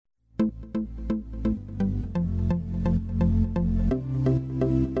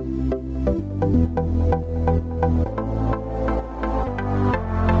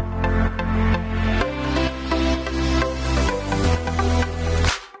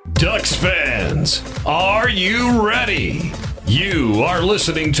Ducks fans, are you ready? You are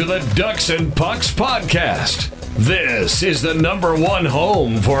listening to the Ducks and Pucks podcast. This is the #1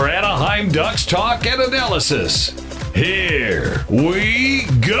 home for Anaheim Ducks talk and analysis. Here we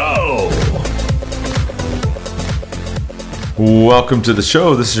go. Welcome to the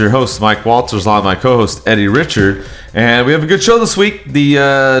show. This is your host, Mike Walters, along with my co-host, Eddie Richard. And we have a good show this week.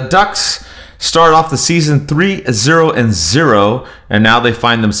 The Ducks started off the season 3-0-0, and now they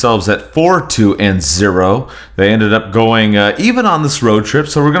find themselves at 4-2-0. They ended up going even on this road trip,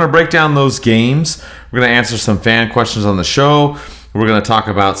 so we're going to break down those games. We're going to answer some fan questions on the show. We're going to talk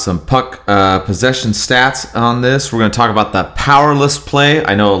about some puck possession stats on this. We're going to talk about the powerless play.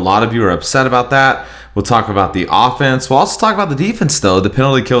 I know a lot of you are upset about that. We'll talk about the offense. We'll also talk about the defense, though. The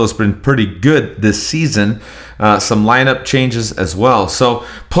penalty kill has been pretty good this season. Some lineup changes as well. So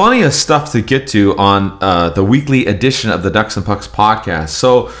plenty of stuff to get to on the weekly edition of the Ducks and Pucks podcast.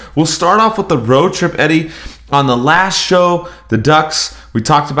 So we'll start off with the road trip, Eddie. On the last show, the Ducks, we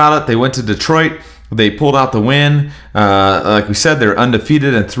talked about it. They went to Detroit. They pulled out the win. Like we said, they're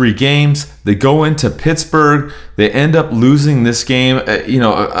undefeated in 3 games. They go into Pittsburgh. They end up losing this game.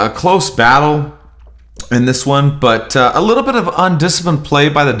 A close battle in this one, but a little bit of undisciplined play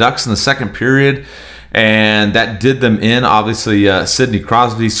by the Ducks in the second period, and that did them in. Obviously, Sidney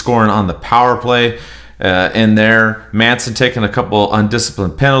Crosby scoring on the power play in there. Manson taking a couple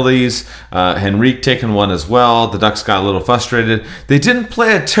undisciplined penalties. Henrique taking one as well. The Ducks got a little frustrated. They didn't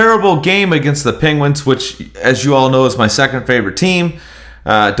play a terrible game against the Penguins, which, as you all know, is my second favorite team.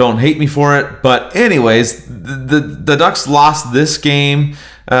 Don't hate me for it. But anyways, the Ducks lost this game.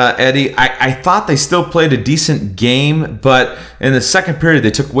 Eddie, I thought they still played a decent game, but in the second period,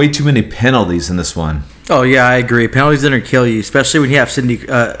 they took way too many penalties in this one. Oh, yeah, I agree. Penalties are going to kill you, especially when you have Sidney.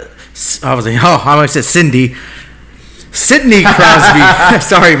 I almost said Cindy. Sidney Crosby.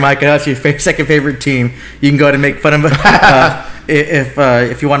 Sorry, Mike. That's your second favorite team. You can go ahead and make fun of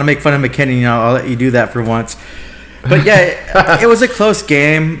if you want to make fun of McKinney, I'll let you do that for once. But yeah, it was a close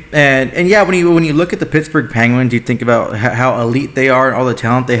game, and yeah, when you look at the Pittsburgh Penguins, you think about how elite they are and all the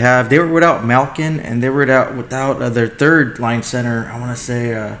talent they have. They were without Malkin, and they were without their third line center. I want to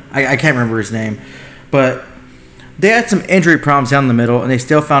say I can't remember his name, but they had some injury problems down the middle, and they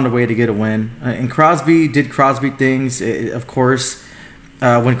still found a way to get a win. And Crosby did Crosby things, of course.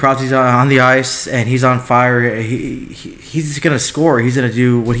 When Crosby's on the ice and he's on fire, he's going to score. He's going to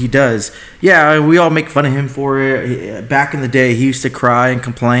do what he does. Yeah, we all make fun of him for it. Back in the day, he used to cry and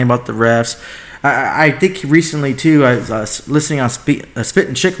complain about the refs. I think recently, too, I was listening on Spit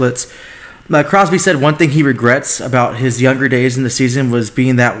and Chicklets. Crosby said one thing he regrets about his younger days in the season was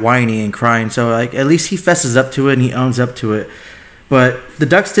being that whiny and crying. So at least he fesses up to it and he owns up to it. But the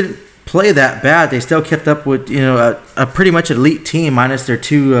Ducks didn't play that bad. They still kept up with a pretty much elite team minus their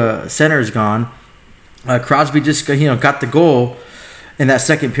 2 centers gone. Crosby just got the goal in that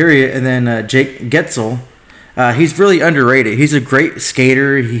second period, and then Jake Getzel, he's really underrated. He's a great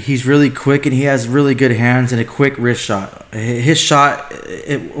skater. He's really quick, and he has really good hands and a quick wrist shot. His shot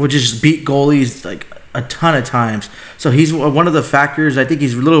it would just beat goalies like a ton of times. So he's one of the factors. I think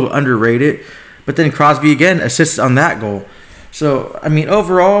he's a little underrated. But then Crosby again assists on that goal. So, I mean,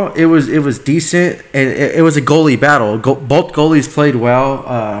 overall, it was decent, and it was a goalie battle. Both goalies played well.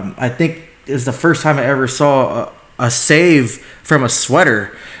 I think it was the first time I ever saw a save from a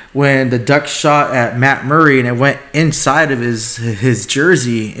sweater when the Ducks shot at Matt Murray, and it went inside of his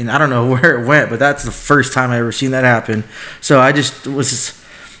jersey, and I don't know where it went, but that's the first time I ever seen that happen. So I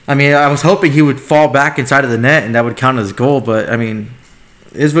was hoping he would fall back inside of the net, and that would count as a goal, but, I mean,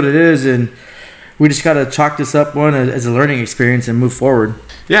 it is what it is, and we just got to chalk this up one as a learning experience and move forward.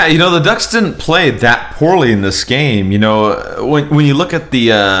 Yeah, the Ducks didn't play that poorly in this game. When you look at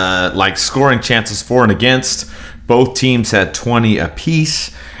the scoring chances for and against, both teams had 20 apiece.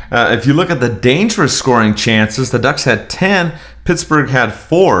 If you look at the dangerous scoring chances, the Ducks had 10, Pittsburgh had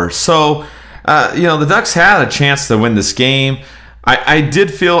 4. So, the Ducks had a chance to win this game. I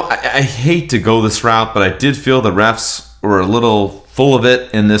did feel, I hate to go this route, but I did feel the refs were a little full of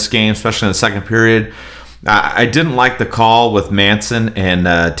it in this game, especially in the second period. I didn't like the call with Manson and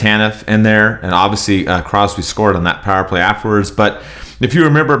Tanev in there, and obviously Crosby scored on that power play afterwards. But if you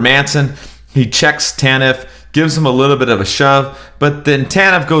remember, Manson, he checks Tanev, gives him a little bit of a shove, but then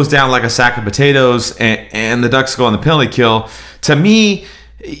Tanev goes down like a sack of potatoes, and the Ducks go on the penalty kill. To me,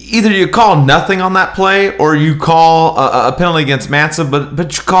 either you call nothing on that play or you call a penalty against Manson,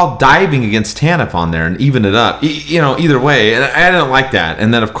 but you call diving against Tanev on there and even it up. Either way, and I didn't like that.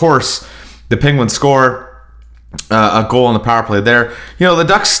 And then, of course, the Penguins score a goal on the power play there. The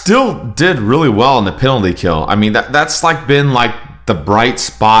Ducks still did really well in the penalty kill. I mean, that's been the bright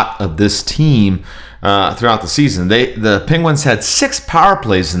spot of this team throughout the season. The Penguins had 6 power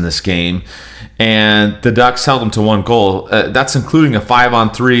plays in this game, and the Ducks held them to 1 goal. That's including a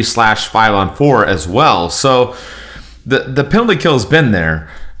 5-on-3/5-on-4 as well. So the penalty kill has been there.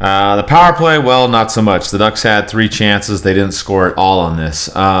 The power play, well, not so much. The Ducks had 3 chances. They didn't score at all on this.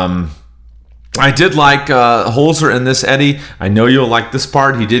 I did like Holzer in this, Eddie. I know you'll like this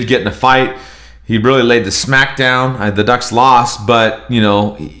part. He did get in a fight. He really laid the smack down. The Ducks lost, but,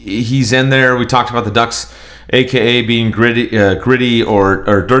 he's in there. We talked about the Ducks, a.k.a. being gritty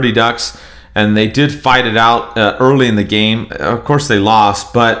or dirty Ducks, and they did fight it out early in the game. Of course, they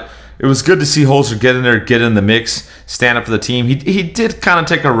lost, but it was good to see Holzer get in there, get in the mix, stand up for the team. He did kind of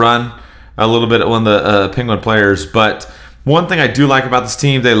take a run a little bit at one of the Penguin players, but one thing I do like about this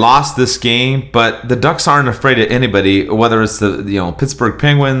team, they lost this game, but the Ducks aren't afraid of anybody, whether it's the Pittsburgh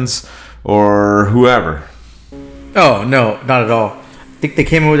Penguins or whoever. Oh, no, not at all. I think they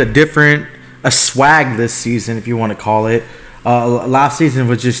came in with a swag this season, if you want to call it. Last season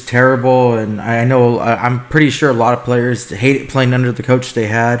was just terrible, and I'm pretty sure a lot of players hated playing under the coach they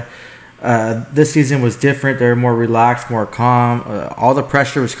had. This season was different. They were more relaxed, more calm. All the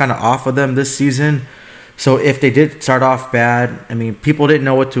pressure was kind of off of them this season. So if they did start off bad, people didn't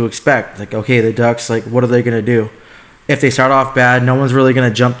know what to expect. Like, okay, the Ducks, what are they going to do? If they start off bad, no one's really going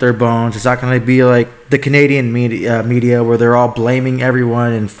to jump their bones. It's not going to be like the Canadian media where they're all blaming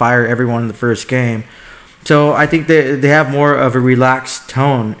everyone and fire everyone in the first game. So I think they have more of a relaxed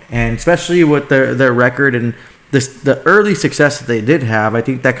tone, and especially with their record and the early success that they did have, I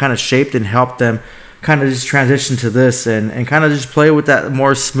think that kind of shaped and helped them kind of just transition to this and kind of just play with that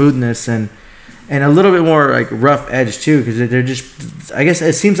more smoothness and a little bit more rough edge too, because they're just, I guess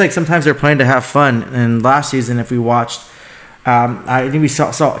it seems like sometimes they're playing to have fun. And last season, if we watched, I think we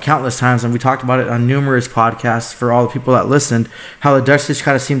saw countless times, and we talked about it on numerous podcasts for all the people that listened, how the Ducks just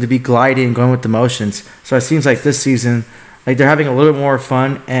kind of seem to be gliding and going with the motions. So it seems like this season, they're having a little bit more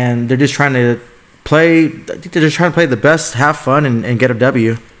fun, and they're just trying to play. I think they're just trying to play the best, have fun, and get a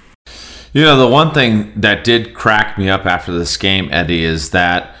W. The one thing that did crack me up after this game, Eddie, is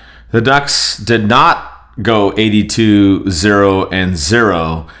that the Ducks did not go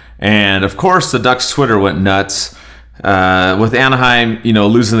 82-0-0, and of course the Ducks Twitter went nuts with Anaheim,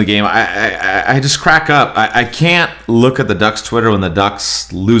 losing the game. I just crack up. I can't look at the Ducks Twitter when the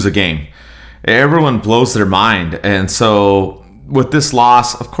Ducks lose a game. Everyone blows their mind, and so with this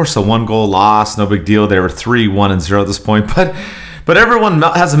loss, of course, a 1-goal loss, no big deal. They were 3-1-0 at this point, but everyone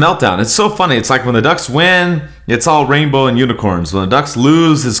has a meltdown. It's so funny. It's like when the Ducks win, it's all rainbow and unicorns. When the Ducks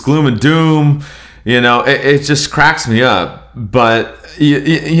lose, it's gloom and doom. It just cracks me up. But,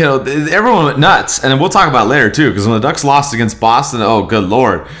 everyone went nuts. And we'll talk about it later, too, because when the Ducks lost against Boston, oh, good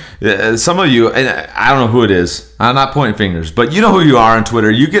Lord. Some of you, and I don't know who it is. I'm not pointing fingers. But you know who you are on Twitter.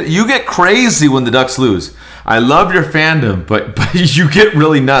 You get crazy when the Ducks lose. I love your fandom, but you get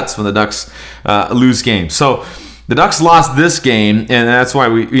really nuts when the Ducks lose games. So the Ducks lost this game, and that's why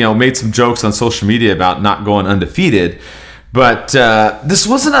we made some jokes on social media about not going undefeated. But this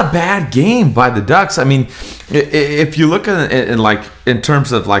wasn't a bad game by the Ducks. If you look at it in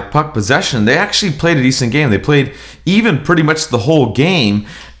terms of puck possession, they actually played a decent game. They played even pretty much the whole game.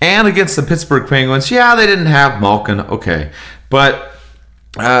 And against the Pittsburgh Penguins, yeah, they didn't have Malkin, okay, but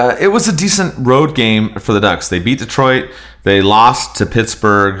it was a decent road game for the Ducks. They beat Detroit. They lost to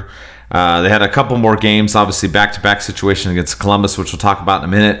Pittsburgh. They had a couple more games, obviously back-to-back situation against Columbus, which we'll talk about in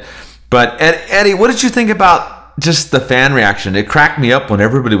a minute. But Eddie, what did you think about just the fan reaction? It cracked me up when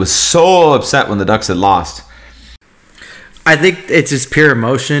everybody was so upset when the Ducks had lost. I think it's just pure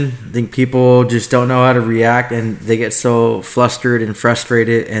emotion. I think people just don't know how to react, and they get so flustered and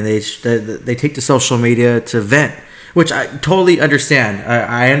frustrated, and they take to social media to vent, which I totally understand.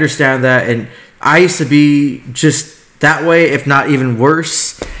 I understand that, and I used to be just that way, if not even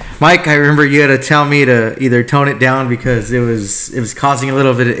worse. Mike, I remember you had to tell me to either tone it down because it was causing a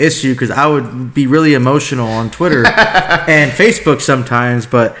little bit of issue, because I would be really emotional on Twitter and Facebook sometimes.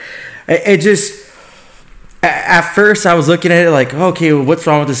 But it just, at first I was looking at it like, okay, well, what's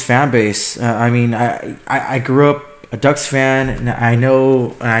wrong with this fan base? I grew up a Ducks fan, and I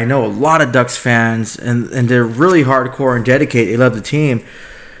know a lot of Ducks fans, and they're really hardcore and dedicated. They love the team.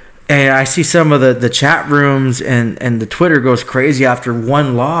 And I see some of the chat rooms and the Twitter goes crazy after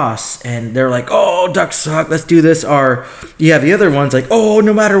one loss. And they're like, oh, Ducks suck, let's do this. Or you have the other ones like, oh,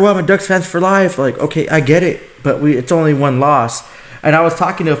 no matter what, I'm a Ducks fans for life. Like, okay, I get it, but it's only one loss. And I was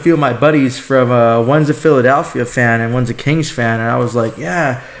talking to a few of my buddies from, one's a Philadelphia fan and one's a Kings fan. And I was like,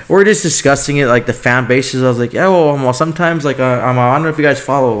 yeah, we're just discussing it, like the fan bases. I was like, yeah, well sometimes I don't know if you guys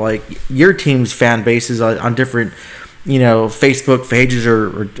follow like your team's fan bases on different Facebook pages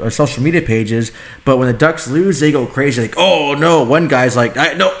or social media pages, but when the Ducks lose, they go crazy. Like, oh no, one guy's like,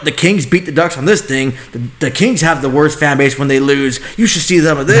 no, the Kings beat the Ducks on this thing. The Kings have the worst fan base when they lose. You should see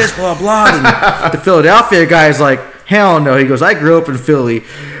them with this, blah blah. And the Philadelphia guy's like, hell no. He goes, I grew up in Philly.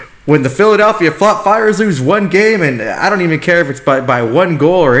 When the Philadelphia Flyers lose one game, and I don't even care if it's by one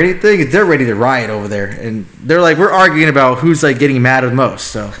goal or anything, they're ready to riot over there. And they're like, we're arguing about who's like getting mad the most.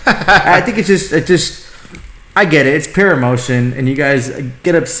 So I think it just. I get it. It's pure emotion, and you guys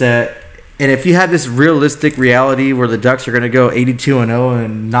get upset. And if you have this realistic reality where the Ducks are going to go 82-0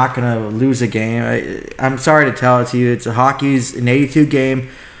 and not going to lose a game, I'm sorry to tell it to you. Hockey's an 82 game.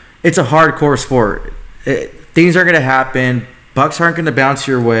 It's a hardcore sport. Things are going to happen. Bucks aren't going to bounce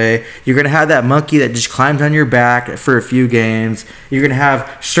your way. You're going to have that monkey that just climbs on your back for a few games. You're going to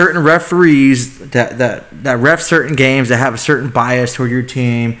have certain referees that ref certain games that have a certain bias toward your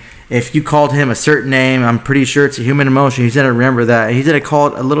team. If you called him a certain name, I'm pretty sure it's a human emotion. He's going to remember that. He's going to call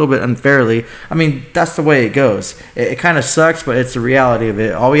it a little bit unfairly. I mean, that's the way it goes. It kind of sucks, but it's the reality of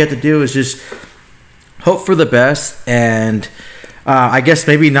it. All we have to do is just hope for the best, and I guess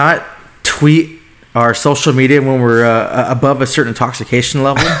maybe not tweet our social media when we're above a certain intoxication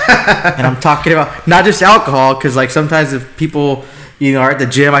level. And I'm talking about not just alcohol, because like sometimes if people are at the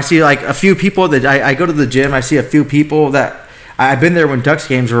gym, I see like a few people that I go to the gym, I see a few people that I've been there when Ducks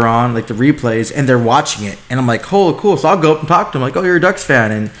games were on, like the replays, and they're watching it, and I'm like, oh, cool. So I'll go up and talk to them, like, oh, you're a Ducks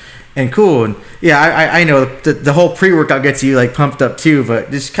fan, and cool. And yeah, I know the whole pre-workout gets you like pumped up too, but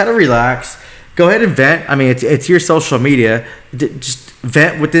just kind of relax. Go ahead and vent. I mean, it's your social media. Just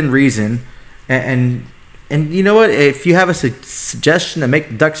vent within reason, and you know what? If you have a suggestion to make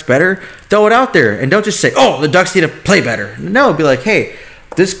the Ducks better, throw it out there, and don't just say, oh, the Ducks need to play better. No, be like, hey,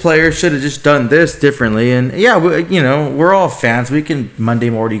 this player should have just done this differently. And yeah, we're all fans. We can Monday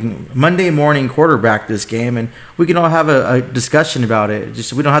morning quarterback this game, and we can all have a discussion about it.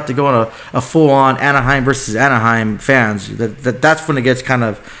 Just we don't have to go on a full-on Anaheim versus Anaheim fans. That's when it gets kind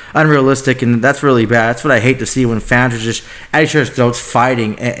of unrealistic, and that's really bad. That's what I hate to see, when fans are just at each other's throats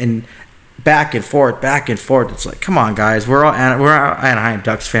fighting and back and forth. It's like, come on, guys. We're all Anaheim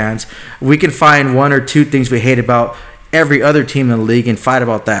Ducks fans. We can find one or two things we hate about every other team in the league and fight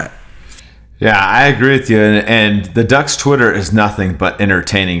about that. Yeah, I agree with you. And the Ducks Twitter is nothing but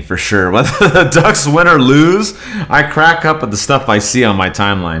entertaining for sure. Whether the Ducks win or lose, I crack up at the stuff I see on my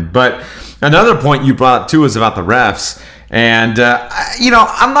timeline. But another point you brought up too is about the refs. And,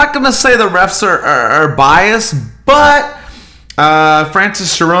 I'm not going to say the refs are biased, but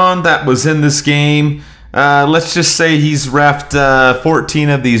Francis Chiron that was in this game, let's just say he's reffed 14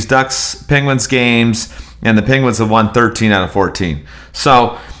 of these Ducks-Penguins games, and the Penguins have won 13 out of 14.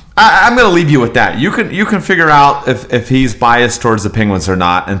 So I'm going to leave you with that. You can figure out if he's biased towards the Penguins or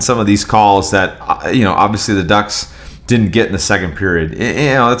not, and some of these calls that obviously the Ducks didn't get in the second period.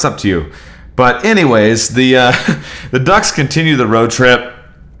 It's up to you. But anyways, the Ducks continue the road trip.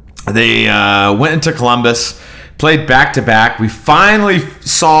 They went into Columbus, played back-to-back. We finally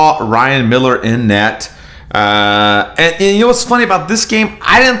saw Ryan Miller in net. And you know what's funny about this game?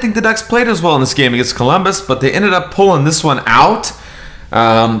 I didn't think the Ducks played as well in this game against Columbus, but they ended up pulling this one out.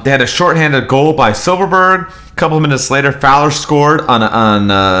 They had a shorthanded goal by Silfverberg. A couple of minutes later, Fowler scored on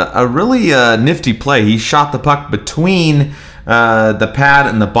a really nifty play. He shot the puck between the pad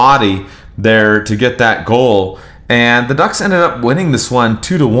and the body there to get that goal. And the Ducks ended up winning this one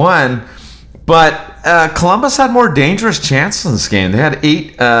 2-1. But Columbus had more dangerous chances in this game. They had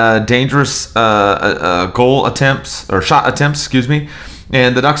 8 dangerous goal attempts, or shot attempts,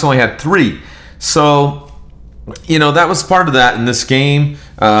 and the Ducks only had 3. So, that was part of that in this game.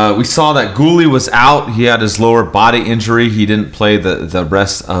 We saw that Gooley was out. He had his lower body injury. He didn't play the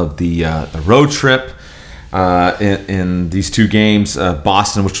rest of the road trip in these 2 games,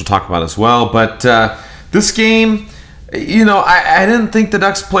 Boston, which we'll talk about as well. But this game, I didn't think the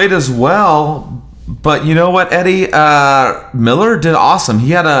Ducks played as well, but you know what, Eddie? Miller did awesome.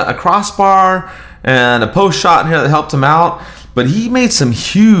 He had a crossbar and a post shot in here that helped him out, but he made some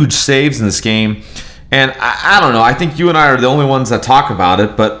huge saves in this game. And I don't know, I think you and I are the only ones that talk about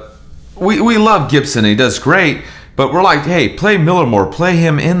it, but we love Gibson. He does great, but we're like, hey, play Miller more, play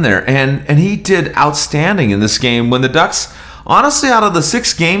him in there. And he did outstanding in this game when the Ducks, honestly, out of the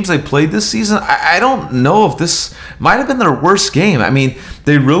 6 games they played this season, I don't know if this might have been their worst game. I mean,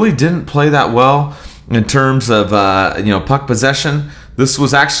 they really didn't play that well in terms of puck possession. This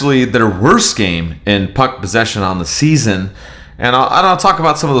was actually their worst game in puck possession on the season. And I'll talk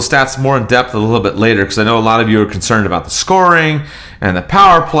about some of those stats more in depth a little bit later, because I know a lot of you are concerned about the scoring and the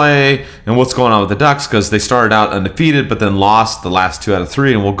power play and what's going on with the Ducks, because they started out undefeated but then lost the last 2 out of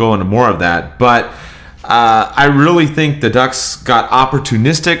 3, and we'll go into more of that. But I really think the Ducks got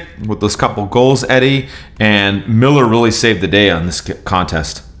opportunistic with those couple goals, Eddie, and Miller really saved the day on this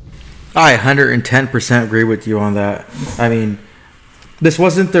contest. I 110% agree with you on that. I mean, this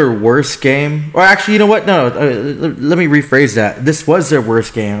wasn't their worst game. Or actually, you know what? No, let me rephrase that. This was their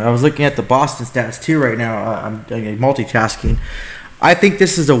worst game. I was looking at the Boston stats too right now. I'm multitasking. I think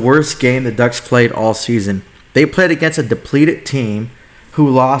this is the worst game the Ducks played all season. They played against a depleted team who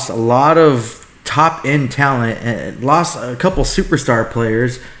lost a lot of top-end talent and lost a couple superstar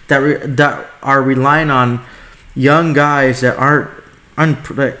players that are relying on young guys that aren't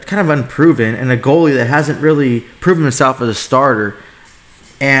kind of unproven, and a goalie that hasn't really proven himself as a starter.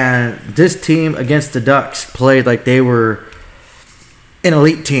 And this team against the Ducks played like they were an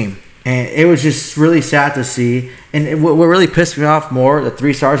elite team. And it was just really sad to see. And what really pissed me off more, the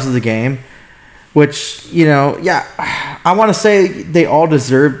 3 stars of the game, which, I want to say they all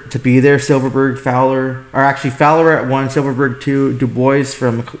deserve to be there. Silfverberg, Fowler, or actually Fowler at 1, Silfverberg 2, Dubois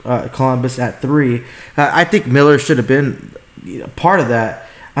from Columbus at 3. I think Miller should have been part of that.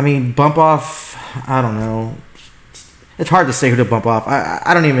 I mean, bump off, I don't know. It's hard to say who to bump off.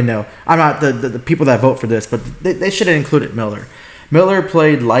 I don't even know. I'm not the people that vote for this, but they should have included Miller. Miller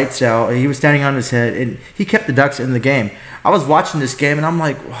played lights out. He was standing on his head, and he kept the Ducks in the game. I was watching this game, and I'm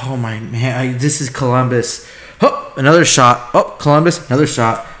like, oh, my man, this is Columbus. Oh, another shot. Oh, Columbus, another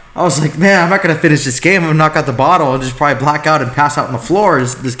shot. I was like, man, I'm not going to finish this game. I'm going to knock out the bottle and just probably black out and pass out on the floor.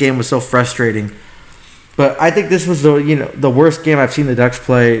 This game was so frustrating. But I think this was the worst game I've seen the Ducks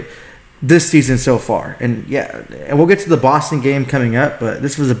play this season so far. And, and we'll get to the Boston game coming up, but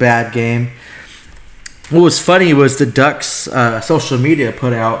this was a bad game. What was funny was the Ducks social media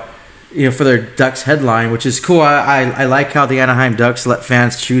put out, for their Ducks headline, which is cool. I like how the Anaheim Ducks let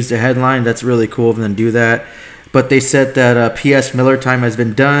fans choose the headline. That's really cool of them to do that. But they said that P.S. Miller time has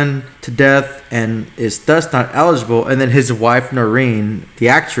been done to death and is thus not eligible. And then his wife, Noreen, the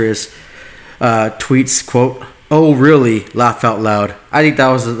actress, tweets, quote, "Oh, really?" Laugh out loud. I think that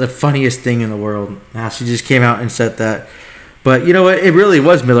was the funniest thing in the world. She just came out and said that. But you know what? It really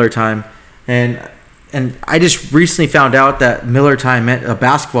was Miller time. And I just recently found out that Miller time meant a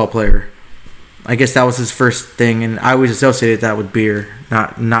basketball player. I guess that was his first thing, and I always associated that with beer,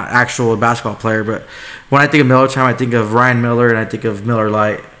 not actual basketball player. But when I think of Miller time, I think of Ryan Miller, and I think of Miller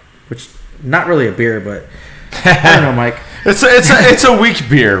Lite, which not really a beer, but I don't know, Mike. It's a weak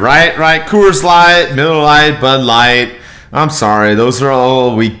beer, right? Right? Coors Light, Miller Lite, Bud Light. I'm sorry, those are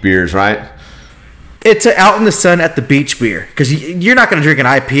all weak beers, right? It's out in the sun at the beach beer, because you're not going to drink an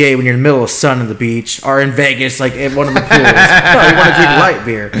IPA when you're in the middle of sun on the beach or in Vegas, like in one of the pools. No, you want to drink light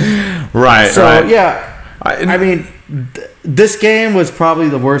beer. Right. So, right. Yeah. I mean, this game was probably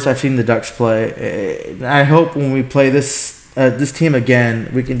the worst I've seen the Ducks play. I hope when we play this team again,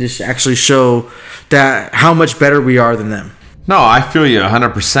 we can just actually show that how much better we are than them. No, I feel you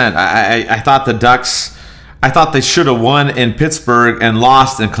 100%. I thought the Ducks... I thought they should have won in Pittsburgh and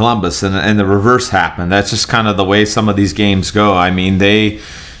lost in Columbus, and the reverse happened. That's just kind of the way some of these games go. I mean, they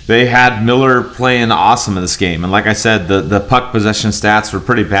had Miller playing awesome in this game. And like I said, the puck possession stats were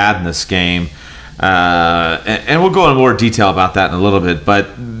pretty bad in this game. And we'll go into more detail about that in a little bit.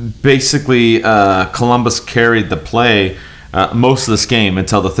 But basically, Columbus carried the play most of this game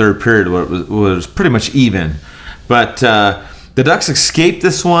until the third period, where it was pretty much even. But the Ducks escaped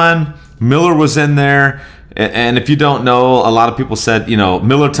this one. Miller was in there. And if you don't know, a lot of people said,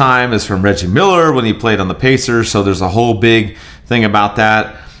 Miller time is from Reggie Miller when he played on the Pacers. So there's a whole big thing about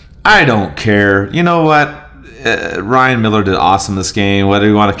that. I don't care. You know what? Ryan Miller did awesome this game, whether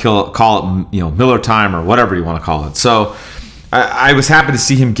you want to call it, Miller time or whatever you want to call it. So I was happy to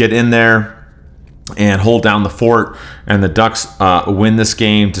see him get in there and hold down the fort, and the Ducks win this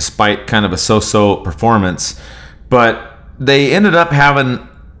game despite kind of a so-so performance. But they ended up having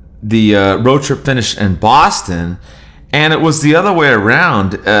the road trip finished in Boston, and it was the other way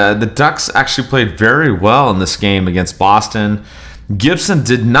around. The Ducks actually played very well in this game against Boston. Gibson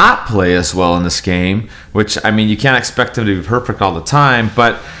did not play as well in this game, which, I mean, you can't expect him to be perfect all the time,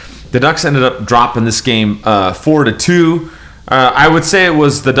 but the Ducks ended up dropping this game 4-2. I would say it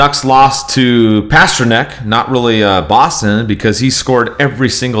was the Ducks' loss to Pastrnak, not really Boston, because he scored every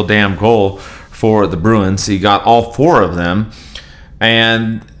single damn goal for the Bruins. He got all 4 of them.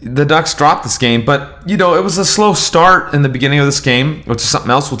 And the Ducks dropped this game, but, it was a slow start in the beginning of this game, which is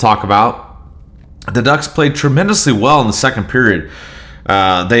something else we'll talk about. The Ducks played tremendously well in the second period.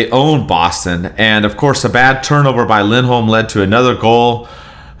 They owned Boston, and, of course, a bad turnover by Lindholm led to another goal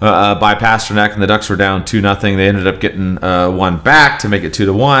by Pastrnak, and the Ducks were down 2-0. They ended up getting one back to make it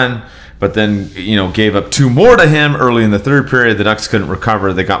 2-1. but then, gave up 2 more to him early in the third period. The Ducks couldn't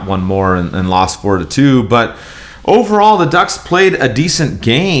recover. They got 1 more and lost 4-2. But overall, the Ducks played a decent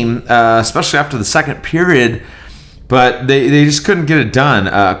game, especially after the second period, but they just couldn't get it done.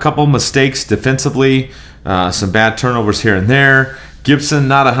 A couple mistakes defensively, some bad turnovers here and there. Gibson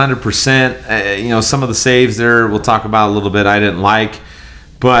not 100%. Some of the saves there we'll talk about a little bit I didn't like.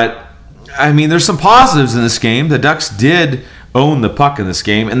 But, there's some positives in this game. The Ducks did own the puck in this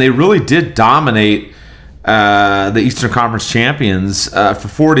game, and they really did dominate the Eastern Conference champions for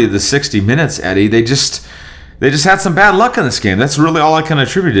 40 to 60 minutes, Eddie. They just had some bad luck in this game. That's really all I can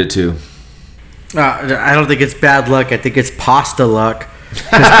attribute it to. I don't think it's bad luck. I think it's pasta luck.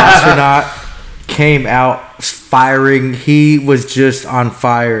 Because Pastrnak came out firing. He was just on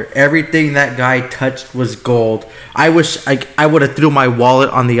fire. Everything that guy touched was gold. I wish I would have threw my wallet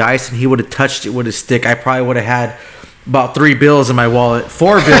on the ice and he would have touched it with his stick. I probably would have had about 3 bills in my wallet,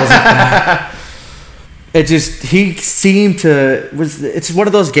 4 bills. He seemed to it's one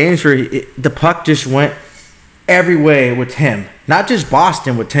of those games where the puck just went every way with him. Not just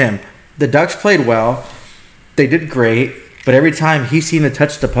Boston, with him. The Ducks played well. They did great. But every time he seemed to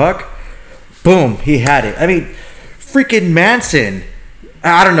touch the puck, boom, he had it. Freaking Manson.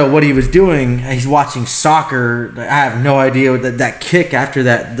 I don't know what he was doing. He's watching soccer. I have no idea what that kick after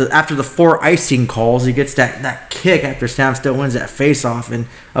that. After the 4 icing calls, he gets that kick after Sam Still wins that face-off. And,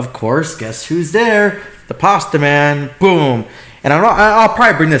 of course, guess who's there? The Pasta Man. Boom. And I'll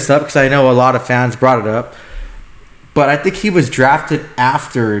probably bring this up because I know a lot of fans brought it up. But I think he was drafted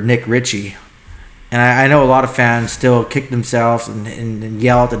after Nick Ritchie. And I know a lot of fans still kick themselves and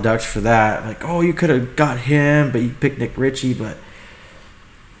yell at the Ducks for that. Like, oh, you could have got him, but you picked Nick Ritchie. But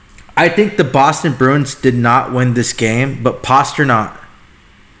I think the Boston Bruins did not win this game, but Pastrnak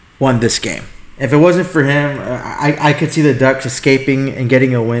won this game. If it wasn't for him, I could see the Ducks escaping and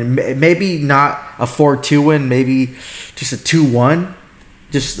getting a win. Maybe not a 4-2 win, maybe just a 2-1.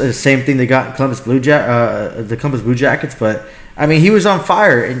 Just the same thing they got in the Columbus Blue Jackets. But, he was on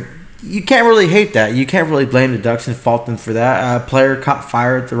fire, and you can't really hate that. You can't really blame the Ducks and fault them for that. Player caught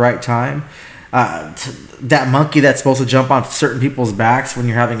fire at the right time. That monkey that's supposed to jump on certain people's backs when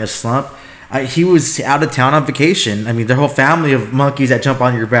you're having a slump, he was out of town on vacation. The whole family of monkeys that jump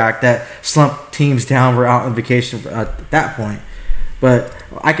on your back, that slump teams down, were out on vacation at that point. But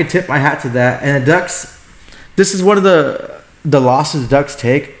I could tip my hat to that. And the Ducks, this is one of the losses the Ducks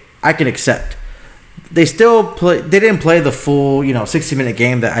take, I can accept. They didn't play the full 60-minute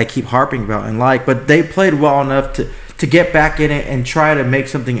game that I keep harping about and but they played well enough to get back in it and try to make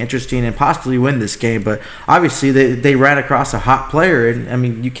something interesting and possibly win this game. But obviously they ran across a hot player,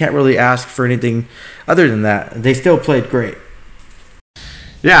 and you can't really ask for anything other than that. They still played great.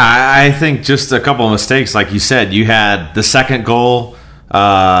 Yeah, I think just a couple of mistakes. Like you said, you had the second goal.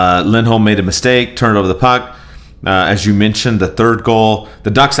 Lindholm made a mistake, turned over the puck. As you mentioned, the third goal, the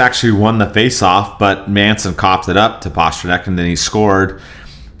Ducks actually won the face-off, but Manson coughed it up to Pastrnak, and then he scored.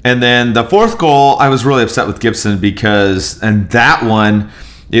 And then the fourth goal, I was really upset with Gibson because, and that one,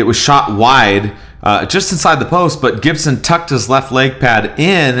 it was shot wide, just inside the post, but Gibson tucked his left leg pad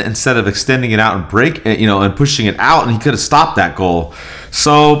in instead of extending it out and and pushing it out, and he could have stopped that goal.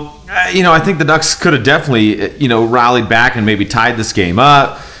 So, I think the Ducks could have definitely, rallied back and maybe tied this game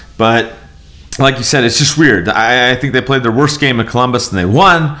up, but like you said, it's just weird. I think they played their worst game in Columbus and they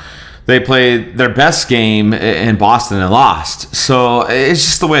won. They played their best game in Boston and lost. So it's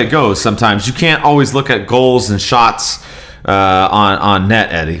just the way it goes sometimes. You can't always look at goals and shots on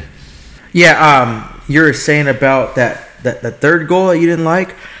net, Eddie. Yeah, you were saying about that third goal that you didn't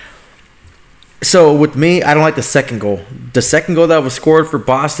like. So with me, I don't like the second goal. The second goal that was scored for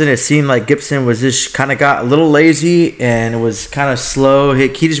Boston, it seemed like Gibson was just kind of got a little lazy and it was kind of slow. He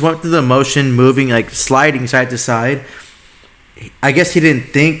just went through the motion, moving, sliding side to side. I guess he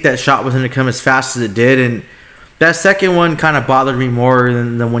didn't think that shot was going to come as fast as it did. And that second one kind of bothered me more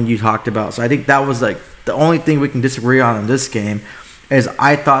than the one you talked about. So I think that was the only thing we can disagree on in this game is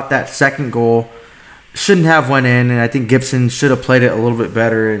I thought that second goal shouldn't have went in, and I think Gibson should have played it a little bit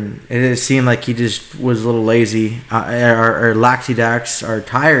better, and it seemed like he just was a little lazy or laxy-dax or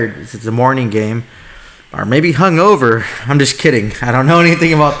tired. It's a morning game, or maybe hungover. I'm just kidding. I don't know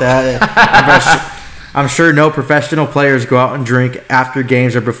anything about that. I'm sure no professional players go out and drink after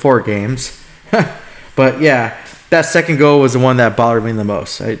games or before games. But yeah, that second goal was the one that bothered me the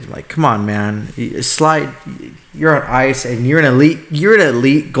most. Come on, man, slide. You're on ice, and you're an elite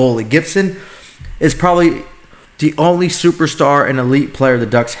goalie. Gibson is probably the only superstar and elite player the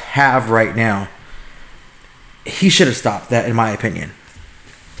Ducks have right now. He should have stopped that, in my opinion.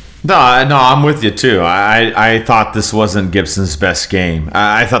 No, I'm with you too. I thought this wasn't Gibson's best game.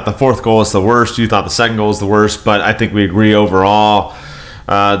 I thought the fourth goal was the worst. You thought the second goal was the worst, but I think we agree overall.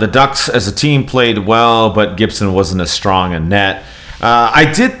 The Ducks as a team played well, but Gibson wasn't as strong in net.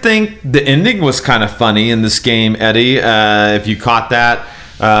 I did think the ending was kind of funny in this game, Eddie. If you caught that,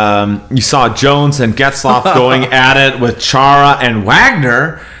 you saw Jones and Getzlaf going at it with Chara and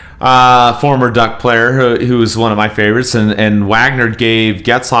Wagner. Former Duck player who was one of my favorites, and Wagner gave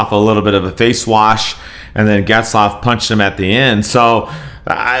Getzlaf a little bit of a face wash, and then Getzlaf punched him at the end. So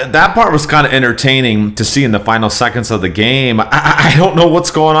that part was kind of entertaining to see in the final seconds of the game. I don't know what's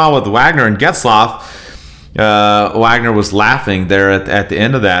going on with Wagner and Getzlaf. Wagner was laughing there at the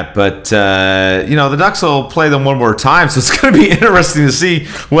end of that, but the Ducks will play them one more time, so it's going to be interesting to see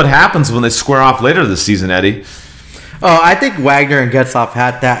what happens when they square off later this season, Eddie. Oh, I think Wagner and Getzlaf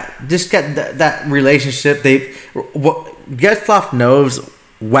had that relationship. Getzlaf knows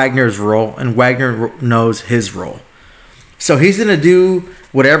Wagner's role, and Wagner knows his role. So he's going to do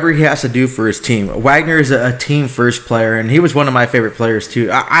whatever he has to do for his team. Wagner is a team first player, and he was one of my favorite players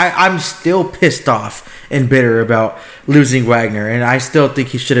too. I'm still pissed off and bitter about losing Wagner, and I still think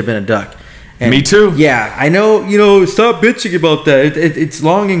he should have been a Duck. And me too. Yeah, I know. Stop bitching about that. It's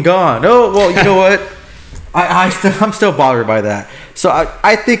long and gone. Oh well, you know what? I'm still bothered by that. So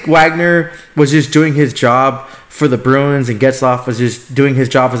I think Wagner was just doing his job for the Bruins, and Getzlaf was just doing his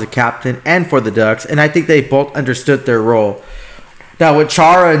job as a captain and for the Ducks. And I think they both understood their role. Now with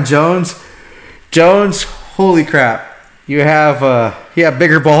Chara and Jones, holy crap, you have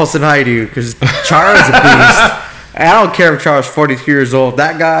bigger balls than I do, because Chara's a beast. And I don't care if Chara's 42 years old.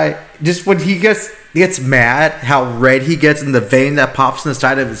 That guy, just when he gets mad, how red he gets in the vein that pops in the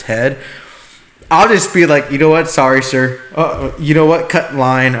side of his head. I'll just be like, you know what? Sorry, sir. You know what? Cut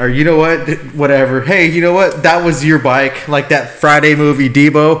line. Or you know what? Whatever. Hey, you know what? That was your bike. Like that Friday movie,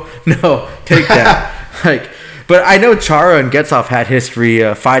 Debo. No, take that. But I know Chara and Getzlaf had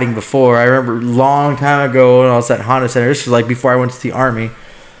history fighting before. I remember a long time ago when I was at Honda Center. This was like before I went to the Army.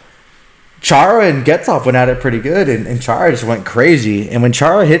 Chara and Getzlaf went at it pretty good, and Chara just went crazy. And when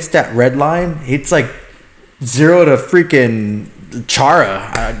Chara hits that red line, it's like 0 to freaking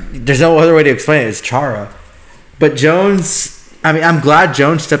Chara. There's no other way to explain it. It's Chara. But Jones, I'm glad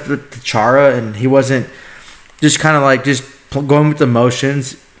Jones stepped up to Chara, and he wasn't just kind of like just going with the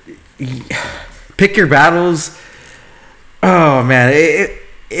motions. Pick your battles. Oh man,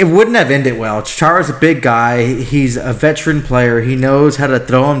 it wouldn't have ended well. Chara's a big guy. He's a veteran player. He knows how to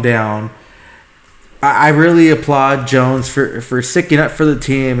throw him down. I really applaud Jones for sticking up for the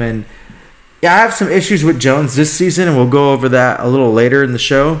team. And yeah, I have some issues with Jones this season, and we'll go over that a little later in the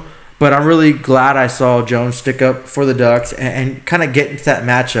show. But I'm really glad I saw Jones stick up for the Ducks and kind of get into that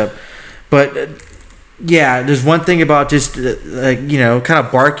matchup. But yeah, there's one thing about just kind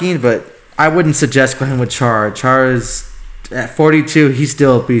of barking, but I wouldn't suggest going with Chara. Chara's at 42, he's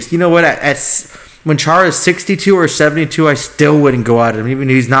still a beast. You know what? When Chara is 62 or 72, I still wouldn't go at him, even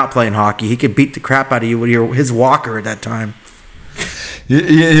if he's not playing hockey. He could beat the crap out of you with his walker at that time.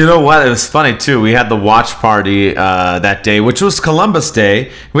 You know what? It was funny, too. We had the watch party that day, which was Columbus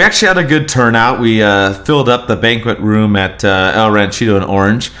Day. We actually had a good turnout. We filled up the banquet room at El Ranchito in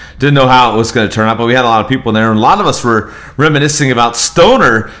Orange. Didn't know how it was going to turn out, but we had a lot of people in there. And a lot of us were reminiscing about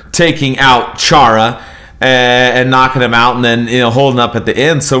Stoner taking out Chara and knocking him out, and then holding up at the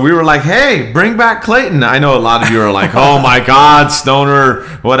end. So we were like, hey, bring back Clayton. I know a lot of you are like, oh, my God, Stoner,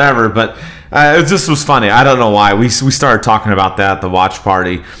 whatever. But it just was funny. I don't know why. We started talking about that at the watch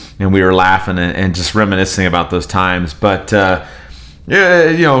party, and we were laughing and just reminiscing about those times. But,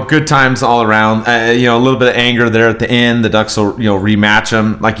 good times all around. A little bit of anger there at the end. The Ducks will, rematch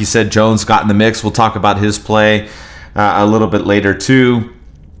them. Like you said, Jones got in the mix. We'll talk about his play a little bit later, too.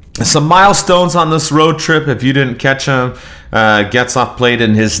 Some milestones on this road trip, if you didn't catch them. Getzlaf played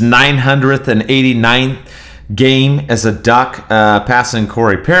in his 989th game as a Duck, passing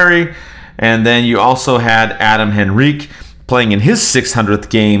Corey Perry. And then you also had Adam Henrique playing in his 600th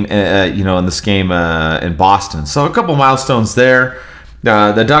game, in this game in Boston. So a couple milestones there.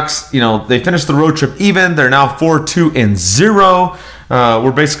 The Ducks, they finished the road trip even. They're now 4-2-0.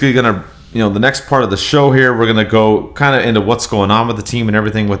 We're basically going to, the next part of the show here, we're going to go kind of into what's going on with the team and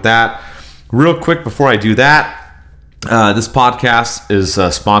everything with that. Real quick before I do that, this podcast is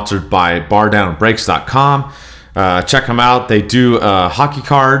sponsored by BarDownBreaks.com. Check them out. They do hockey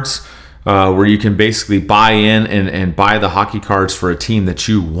cards where you can basically buy in and buy the hockey cards for a team that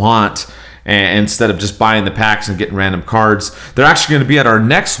you want, and instead of just buying the packs and getting random cards. They're actually going to be at our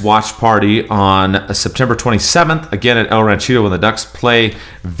next watch party on September 27th, again at El Ranchito, when the Ducks play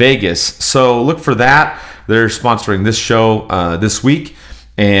Vegas. So look for that. They're sponsoring this show this week.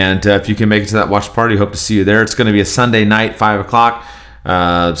 And if you can make it to that watch party, hope to see you there. It's going to be a Sunday night, 5 o'clock.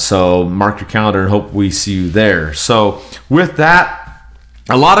 So mark your calendar and hope we see you there. So with that,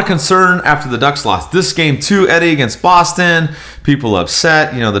 a lot of concern after the Ducks lost this game too, Eddie, against Boston. People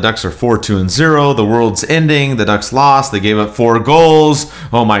upset. The Ducks are 4-2-0. The world's ending. The Ducks lost. They gave up 4 goals.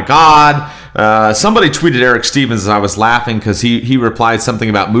 Oh my God. Somebody tweeted Eric Stevens, and I was laughing because he replied something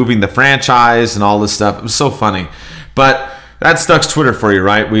about moving the franchise and all this stuff. It was so funny. But that's Ducks Twitter for you,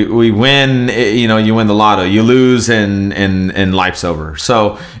 right? We win, you win the lotto. You lose, and life's over.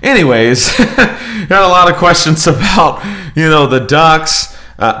 So anyways, had a lot of questions about, the Ducks.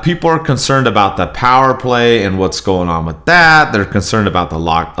 People are concerned about the power play and what's going on with that. They're concerned about the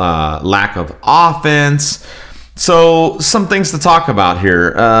lack of offense. So some things to talk about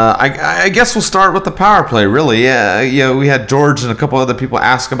here. I guess we'll start with the power play, really. We had George and a couple other people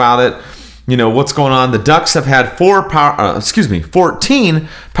ask about it. What's going on. The Ducks have had 14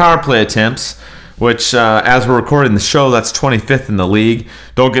 power play attempts, which as we're recording the show, that's 25th in the league.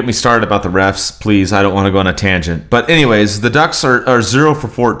 Don't get me started about the refs, please. I don't want to go on a tangent. But anyways, the Ducks are 0 for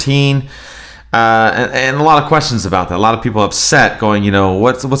 14. And a lot of questions about that. A lot of people upset going,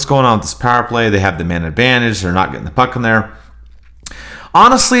 what's going on with this power play? They have the man advantage. They're not getting the puck in there.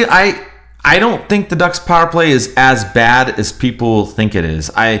 Honestly, I don't think the Ducks power play is as bad as people think it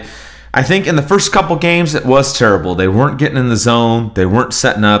is. I think in the first couple games, it was terrible. They weren't getting in the zone. They weren't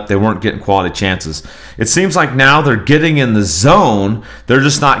setting up. They weren't getting quality chances. It seems like now they're getting in the zone. They're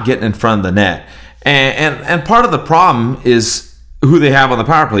just not getting in front of the net. And part of the problem is who they have on the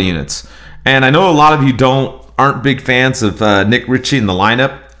power play units. And I know a lot of you aren't big fans of Nick Ritchie in the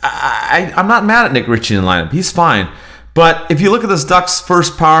lineup. I'm not mad at Nick Ritchie in the lineup. He's fine. But if you look at this Ducks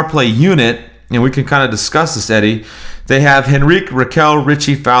first power play unit, and we can kind of discuss this, Eddie, they have Henrique, Raquel,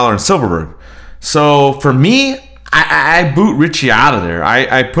 Ritchie, Fowler, and Silverberg. So for me, I boot Ritchie out of there.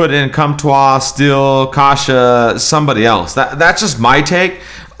 I put in Comtois, Steele, Kasha, somebody else. That's just my take.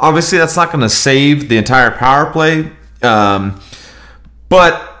 Obviously, that's not going to save the entire power play.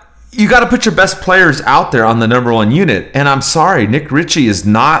 But you got to put your best players out there on the number one unit. And I'm sorry, Nick Ritchie is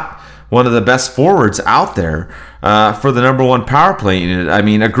not one of the best forwards out there for the number one power play unit. I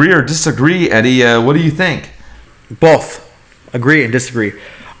mean, agree or disagree, Eddie? What do you think? Both. Agree and disagree.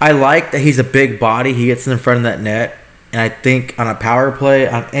 I like that he's a big body. He gets in front of that net. And I think on a power play,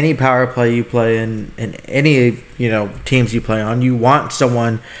 on any power play you play in any teams you play on, you want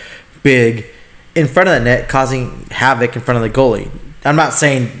someone big in front of the net causing havoc in front of the goalie. I'm not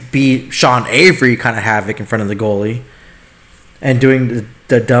saying be Sean Avery kind of havoc in front of the goalie and doing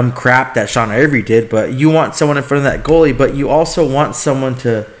the dumb crap that Sean Avery did, but you want someone in front of that goalie, but you also want someone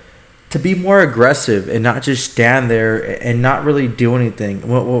to be more aggressive and not just stand there and not really do anything.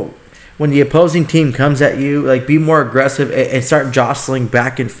 When the opposing team comes at you, be more aggressive and start jostling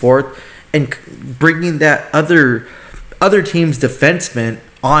back and forth and bringing that other team's defenseman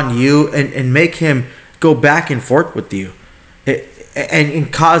on you and make him go back and forth with you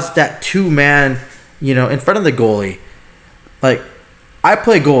and cause that two-man, in front of the goalie. I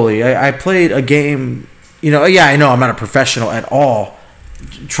play goalie. I played a game, I know I'm not a professional at all.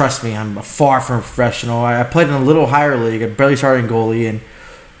 Trust me, I'm far from professional. I played in a little higher league. I barely started in goalie. And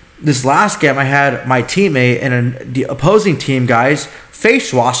this last game, I had my teammate and the opposing team guys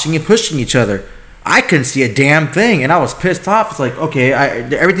face washing and pushing each other. I couldn't see a damn thing, and I was pissed off. It's like, okay,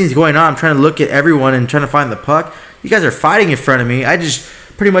 everything's going on. I'm trying to look at everyone and trying to find the puck. You guys are fighting in front of me. I just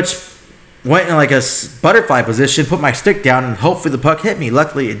pretty much went in a butterfly position, put my stick down, and hopefully the puck hit me.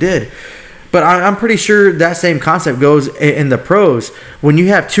 Luckily, it did. But I'm pretty sure that same concept goes in the pros. When you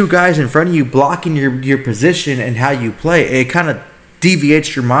have two guys in front of you blocking your position and how you play, it kind of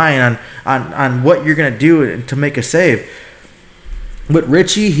deviates your mind on what you're going to do to make a save. But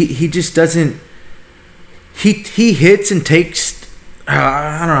Ritchie, he just doesn't... He hits and takes...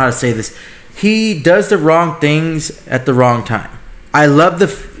 I don't know how to say this. He does the wrong things at the wrong time. I love the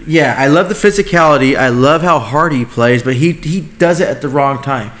physicality. I love how hard he plays, but he does it at the wrong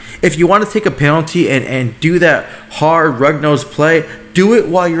time. If you want to take a penalty and do that hard rug-nosed play, do it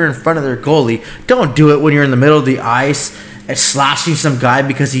while you're in front of their goalie. Don't do it when you're in the middle of the ice and slashing some guy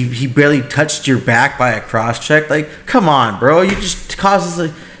because he barely touched your back by a cross-check. Come on, bro. You just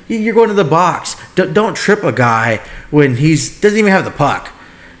causes you're going to the box. Don't trip a guy when doesn't even have the puck.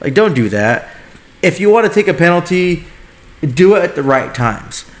 Don't do that. If you want to take a penalty, do it at the right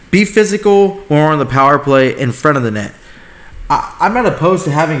times. Be physical when we're on the power play in front of the net. I'm not opposed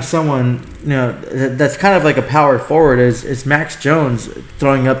to having someone, that's kind of like a power forward is Max Jones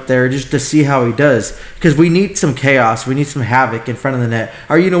throwing up there just to see how he does. Because we need some chaos. We need some havoc in front of the net.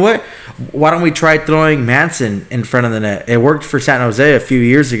 Or you know what? Why don't we try throwing Manson in front of the net? It worked for San Jose a few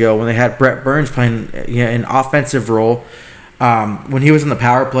years ago when they had Brett Burns playing an offensive role when he was in the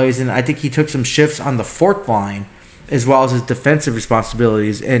power plays. And I think he took some shifts on the fourth line as well as his defensive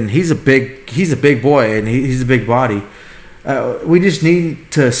responsibilities. And he's a big boy and he's a big body. We just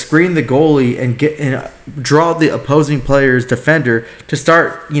need to screen the goalie and draw the opposing player's defender to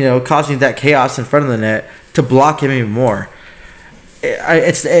start, causing that chaos in front of the net to block him even more.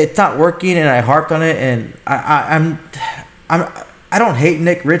 It's not working, and I harped on it. And I don't hate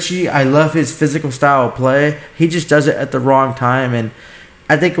Nick Ritchie. I love his physical style of play. He just does it at the wrong time, and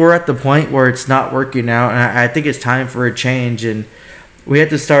I think we're at the point where it's not working out. And I think it's time for a change, and we have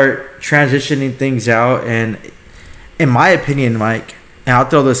to start transitioning things out. And in my opinion, Mike, and I'll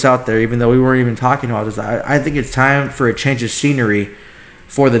throw this out there, even though we weren't even talking about this, I think it's time for a change of scenery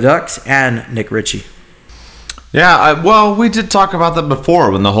for the Ducks and Nick Ritchie. Yeah, well, we did talk about that before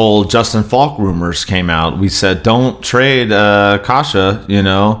when the whole Justin Falk rumors came out. We said don't trade Kasha,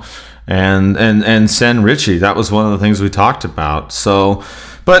 and send Ritchie. That was one of the things we talked about. So,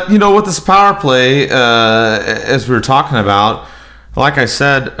 but with this power play, as we were talking about. Like I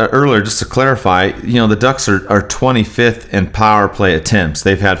said earlier, just to clarify, the Ducks are 25th in power play attempts.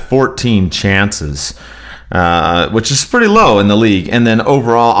 They've had 14 chances, which is pretty low in the league. And then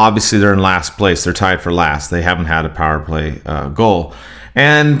overall, obviously, they're in last place. They're tied for last. They haven't had a power play goal.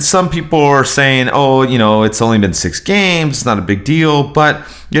 And some people are saying, it's only been 6 games. It's not a big deal. But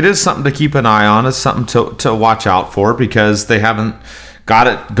it is something to keep an eye on. It's something to watch out for because they haven't got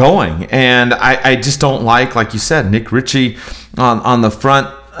it going. And I just don't like you said, Nick Ritchie on the front,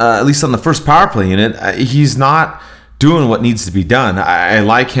 at least on the first power play unit, he's not doing what needs to be done. I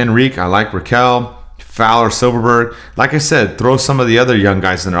like Henrique, I like Raquel, Fowler, Silverberg. Like I said, throw some of the other young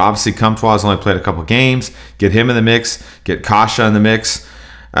guys in there. Obviously, Comtois has only played a couple games. Get him in the mix. Get Kasha in the mix.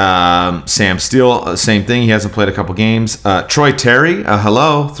 Sam Steele, same thing. He hasn't played a couple games. Troy Terry,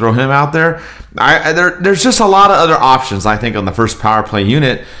 hello, throw him out there. There's just a lot of other options, I think, on the first power play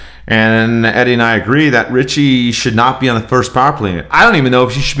unit. And Eddie and I agree that Ritchie should not be on the first power play unit. I don't even know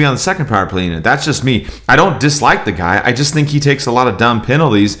if he should be on the second power play unit. That's just me. I don't dislike the guy. I just think he takes a lot of dumb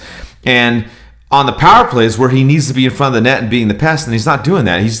penalties. And on the power plays where he needs to be in front of the net and being the pest, and he's not doing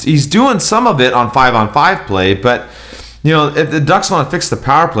that. He's doing some of it on 5-on-5 play, but if the Ducks want to fix the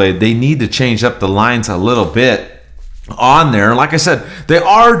power play, they need to change up the lines a little bit on there. Like I said, they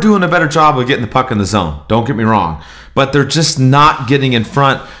are doing a better job of getting the puck in the zone. Don't get me wrong. But they're just not getting in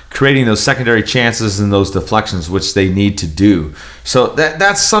front, creating those secondary chances and those deflections, which they need to do. So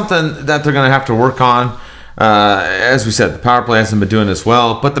that's something that they're going to have to work on. As we said, the power play hasn't been doing as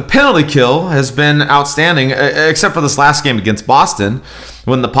well. But the penalty kill has been outstanding, except for this last game against Boston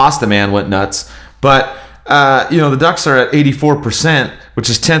when the Pasta Man went nuts. But the Ducks are at 84%, which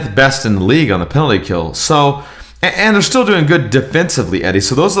is 10th best in the league on the penalty kill. So, and they're still doing good defensively, Eddie.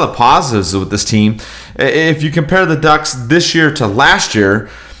 So those are the positives with this team. If you compare the Ducks this year to last year,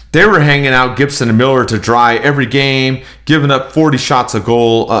 they were hanging out Gibson and Miller to dry every game, giving up 40 shots a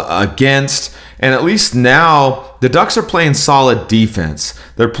goal against. And at least now, the Ducks are playing solid defense.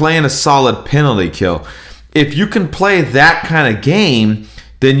 They're playing a solid penalty kill. If you can play that kind of game,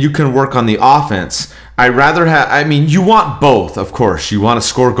 then you can work on the offense. You want both, of course. You want to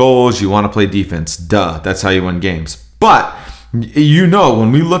score goals, you want to play defense. Duh, that's how you win games. But,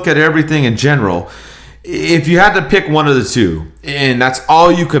 when we look at everything in general, if you had to pick one of the two, and that's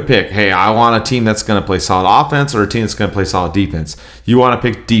all you could pick, hey, I want a team that's going to play solid offense or a team that's going to play solid defense. You want to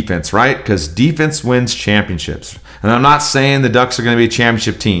pick defense, right? Because defense wins championships. And I'm not saying the Ducks are going to be a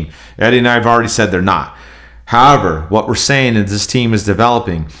championship team. Eddie and I have already said they're not. However, what we're saying is this team is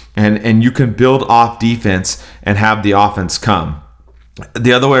developing, and you can build off defense and have the offense come.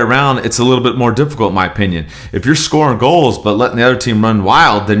 The other way around, it's a little bit more difficult, in my opinion. If you're scoring goals but letting the other team run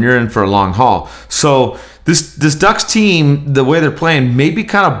wild, then you're in for a long haul. So this Ducks team, the way they're playing, may be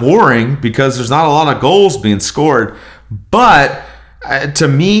kind of boring because there's not a lot of goals being scored. But to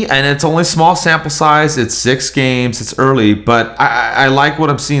me, and it's only small sample size, it's 6 games, it's early, but I like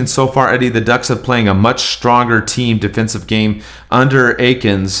what I'm seeing so far, Eddie. The Ducks are playing a much stronger team defensive game under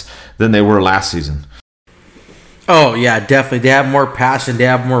Aikens than they were last season. Oh, yeah, definitely. They have more passion. They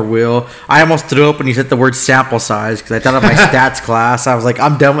have more will. I almost threw up when you said the word sample size because I thought of my stats class. I was like,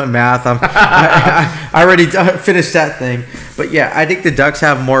 I'm done with math. I already finished that thing. But, yeah, I think the Ducks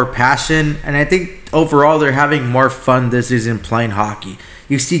have more passion, and I think overall they're having more fun this season playing hockey.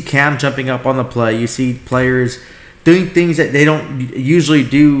 You see Cam jumping up on the play. You see players doing things that they don't usually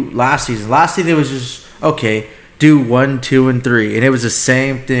do last season. Last season it was just, okay, do 1, 2, and 3, and it was the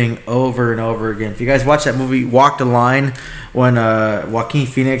same thing over and over again. If you guys watch that movie Walk the Line, when Joaquin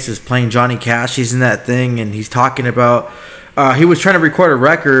Phoenix is playing Johnny Cash, he's in that thing and he's talking about he was trying to record a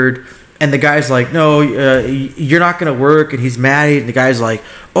record, and the guy's like, no, you're not gonna work, and he's mad, and the guy's like,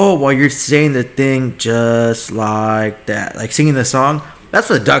 oh, well, you're saying the thing just like that, like singing the song. That's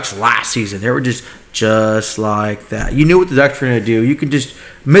what the Ducks last season, they were just like that. You knew what the Ducks were gonna do. You could just,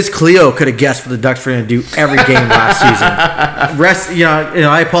 Miss Cleo could have guessed what the Ducks were gonna do every game last season.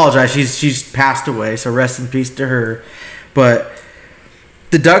 I apologize, she's passed away, so rest in peace to her. But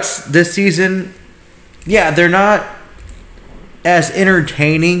the Ducks this season, yeah, they're not as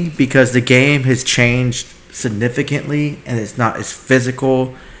entertaining because the game has changed significantly and it's not as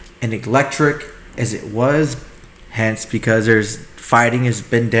physical and electric as it was. Hence, because fighting has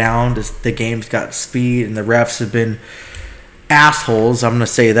been down, the game's got speed, and the refs have been assholes. I'm gonna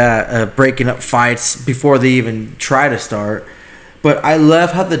say that, breaking up fights before they even try to start. But I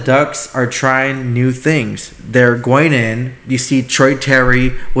love how the Ducks are trying new things. They're going in. You see Troy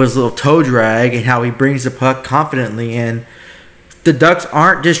Terry with his little toe drag and how he brings the puck confidently in. The Ducks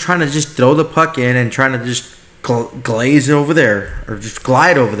aren't just trying to just throw the puck in and trying to just glaze over there or just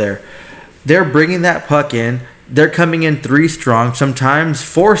glide over there. They're bringing that puck in. They're coming in 3 strong, sometimes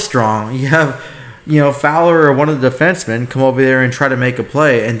 4 strong. You have, Fowler or one of the defensemen come over there and try to make a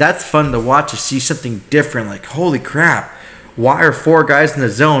play, and that's fun to watch, to see something different. Like, holy crap, why are 4 guys in the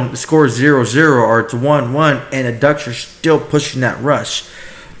zone, score 0-0 or it's 1-1, and the Ducks are still pushing that rush?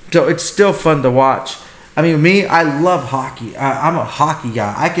 So it's still fun to watch. I mean, me, I love hockey. I'm a hockey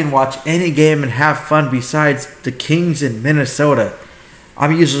guy. I can watch any game and have fun besides the Kings in Minnesota.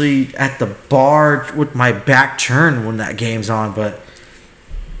 I'm usually at the bar with my back turned when that game's on, but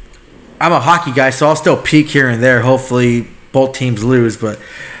I'm a hockey guy, so I'll still peek here and there. Hopefully both teams lose, but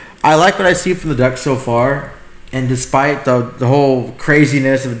I like what I see from the Ducks so far. And despite the whole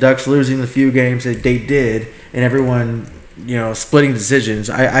craziness of the Ducks losing the few games that they did and everyone, splitting decisions,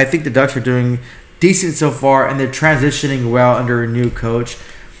 I think the Ducks are doing decent so far, and they're transitioning well under a new coach,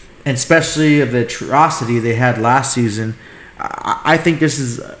 and especially of the atrocity they had last season. I think this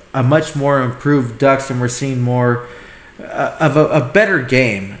is a much more improved Ducks, and we're seeing more of a better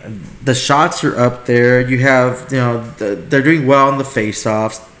game. The shots are up there. You have, they're doing well on the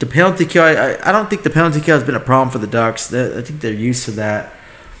face-offs. The penalty kill, I don't think the penalty kill has been a problem for the Ducks. I think they're used to that.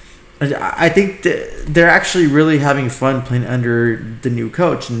 I think they're actually really having fun playing under the new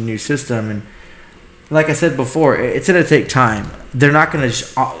coach and the new system, and like I said before, it's going to take time. They're not going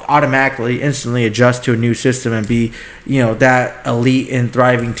to automatically, instantly adjust to a new system and be, that elite and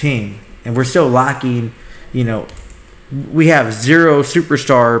thriving team. And we're still lacking, we have 0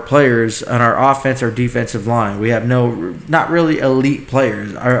 superstar players on our offense or defensive line. We have not really elite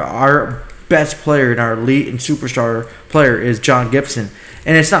players. Our best player and our elite and superstar player is John Gibson.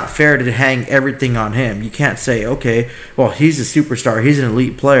 And it's not fair to hang everything on him. You can't say, okay, well, he's a superstar. He's an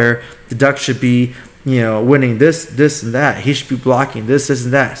elite player. The Ducks should be, winning this, and that. He should be blocking this,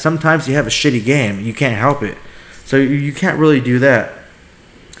 and that. Sometimes you have a shitty game. You can't help it. So you can't really do that.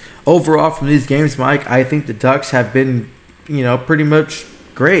 Overall, from these games, Mike, I think the Ducks have been, pretty much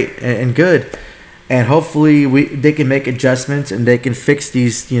great and good. And hopefully they can make adjustments and they can fix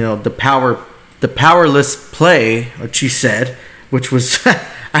these, the powerless play, which you said, which was,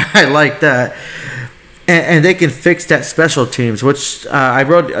 I like that. And they can fix that special teams, which I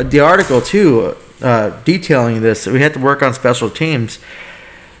wrote the article too, detailing this. We had to work on special teams.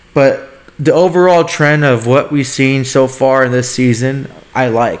 But the overall trend of what we've seen so far in this season, I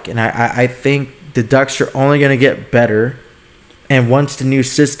like. And I think the Ducks are only going to get better. And once the new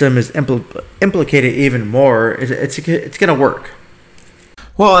system is implicated even more, it's going to work.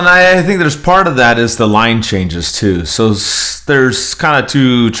 Well, and I think there's part of that is the line changes too. So there's kind of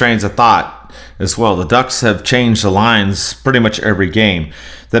 2 trains of thought as well. The Ducks have changed the lines pretty much every game.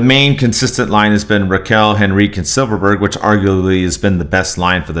 The main consistent line has been Raquel, Henrique, and Silverberg, which arguably has been the best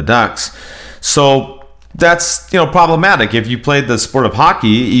line for the Ducks. So that's problematic. If you played the sport of hockey,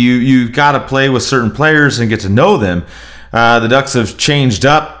 you've got to play with certain players and get to know them. The Ducks have changed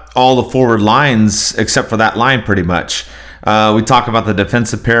up all the forward lines except for that line pretty much. We talk about the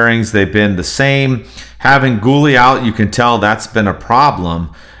defensive pairings. They've been the same. Having Gooley out, you can tell that's been a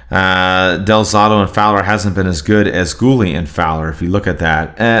problem. Del Zotto and Fowler hasn't been as good as Gooley and Fowler, if you look at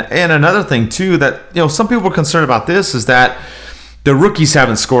that. And another thing, too, that some people are concerned about this is that the rookies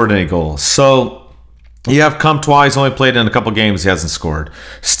haven't scored any goals. So you have Comtois, he's only played in a couple games, he hasn't scored.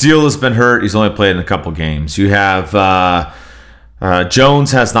 Steele has been hurt, he's only played in a couple games. You have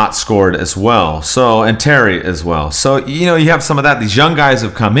Jones has not scored as well. So, and Terry as well. So, you have some of that. These young guys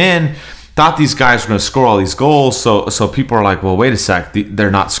have come in, thought these guys were going to score all these goals. So people are like, well, wait a sec,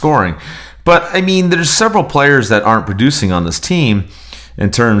 they're not scoring. But I mean, there's several players that aren't producing on this team in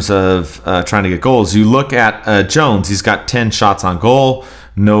terms of trying to get goals. You look at Jones, he's got 10 shots on goal,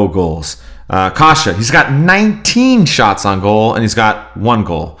 no goals. Kasha, he's got 19 shots on goal and he's got 1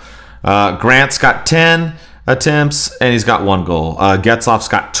 goal. Grant's got 10 attempts and he's got 1 goal. Getzlaf's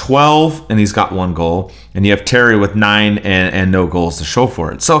got 12 and he's got 1 goal. And you have Terry with 9 and no goals to show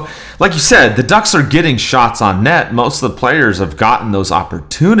for it. So, like you said, the Ducks are getting shots on net. Most of the players have gotten those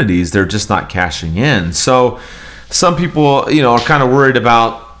opportunities. They're just not cashing in. So, some people, are kind of worried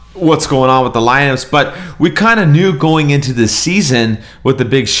about what's going on with the lineups, but we kind of knew going into this season with the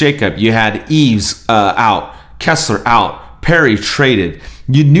big shakeup. You had Eves out, Kessler out, Perry traded.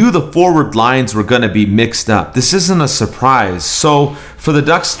 You knew the forward lines were going to be mixed up. This isn't a surprise. So for the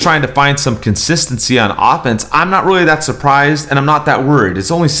Ducks trying to find some consistency on offense, I'm not really that surprised, and I'm not that worried.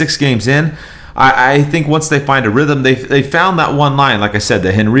 It's only 6 games in. I think once they find a rhythm, they found that one line, like I said,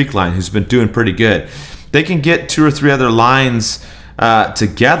 the Henrique line, who's been doing pretty good. They can get 2 or 3 other lines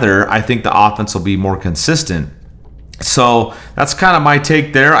together. I think the offense will be more consistent. So that's kind of my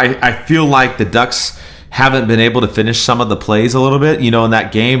take there. I feel like the Ducks haven't been able to finish some of the plays a little bit. In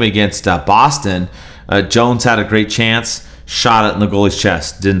that game against Boston, Jones had a great chance, shot it in the goalie's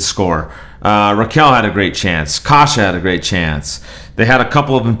chest, didn't score. Raquel had a great chance. Kasha had a great chance. They had a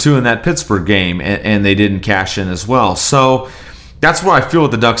couple of them too in that Pittsburgh game, and they didn't cash in as well. So that's where I feel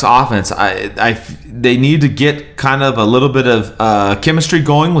with the Ducks offense. They need to get kind of a little bit of chemistry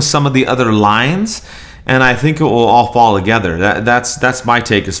going with some of the other lines, and I think it will all fall together. That's my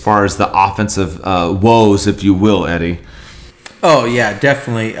take as far as the offensive woes, if you will, Eddie. Oh, yeah,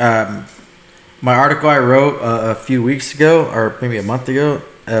 definitely. My article I wrote a few weeks ago, or maybe a month ago,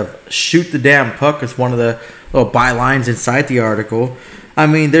 of shoot the damn puck is one of the little bylines inside the article. I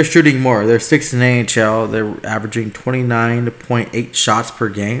mean, they're shooting more. They're 6th in AHL. They're averaging 29.8 shots per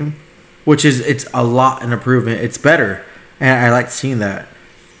game, which it's a lot an improvement. It's better, and I like seeing that.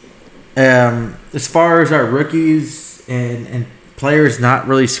 As far as our rookies and players not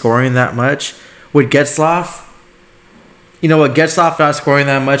really scoring that much, with Getzlaf, Getzlaf not scoring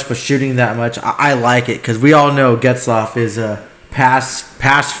that much but shooting that much, I like it because we all know Getzlaf is a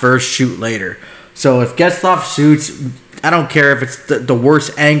pass first, shoot later. So if Getzlaf shoots, I don't care if it's the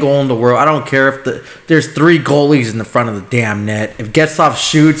worst angle in the world. I don't care if there's 3 goalies in the front of the damn net. If Getzlaf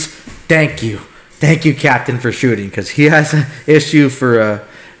shoots, thank you, Captain, for shooting, because he has an issue for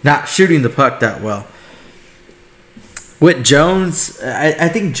not shooting the puck that well. With Jones, I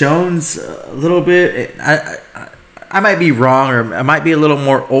think Jones a little bit. I might be wrong, or I might be a little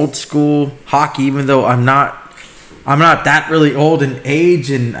more old school hockey, even though I'm not that really old in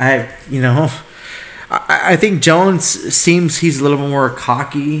age, and I think Jones seems he's a little more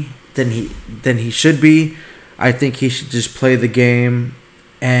cocky than he should be. I think he should just play the game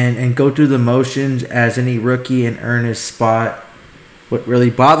and go through the motions as any rookie and earn his spot. What really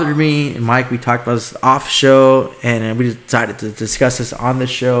bothered me, and Mike, we talked about this off show, and we decided to discuss this on the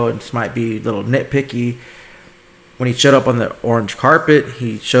show, and this might be a little nitpicky. When he showed up on the orange carpet,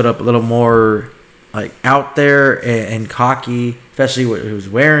 he showed up a little more like out there and cocky, especially what he was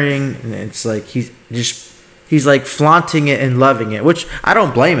wearing. And it's like he's like flaunting it and loving it, which I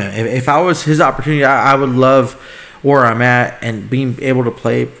don't blame him. If I was his opportunity, I would love where I'm at and being able to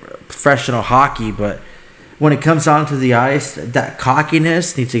play professional hockey. But when it comes onto the ice, that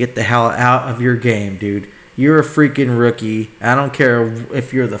cockiness needs to get the hell out of your game, dude. You're a freaking rookie. I don't care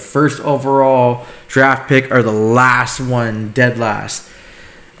if you're the first overall draft pick or the last one, dead last.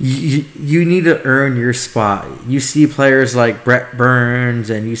 You need to earn your spot. You see players like Brett Burns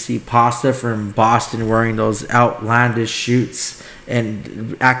and you see Pasta from Boston wearing those outlandish shoots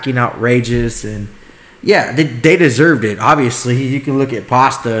and acting outrageous. And yeah, they deserved it. Obviously, you can look at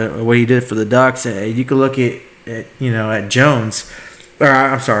Pasta, what he did for the Ducks. You can look at Jones, or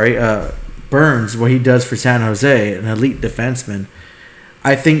I'm sorry, Burns, what he does for San Jose, an elite defenseman.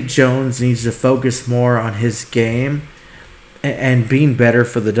 I think Jones needs to focus more on his game and being better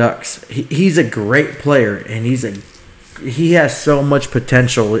for the Ducks. He's a great player, and he has so much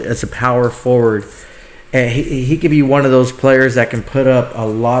potential as a power forward. And he could be one of those players that can put up a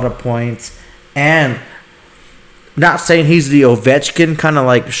lot of points. And not saying he's the Ovechkin kind of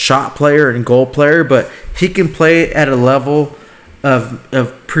like shot player and goal player, but he can play at a level of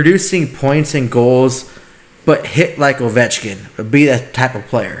producing points and goals, but hit like Ovechkin, be that type of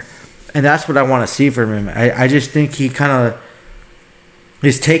player. And that's what I want to see from him. I just think he kind of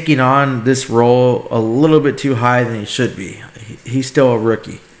he's taking on this role a little bit too high than he should be. He's still a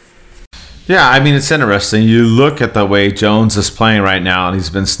rookie. Yeah, I mean, it's interesting. You look at the way Jones is playing right now, and he's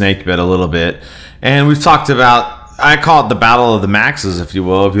been snake bit a little bit. And we've talked about, I call it the battle of the maxes, if you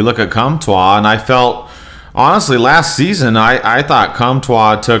will. If you look at Comtois, and I felt, honestly, last season, I thought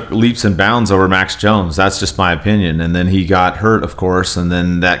Comtois took leaps and bounds over Max Jones. That's just my opinion. And then he got hurt, of course, and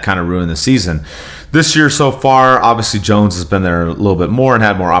then that kind of ruined the season. This year so far, obviously Jones has been there a little bit more and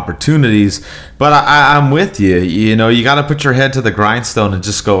had more opportunities. But I'm with you. You know, you got to put your head to the grindstone and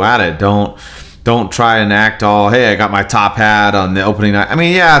just go at it. Don't try and act all, hey, I got my top hat on the opening night. I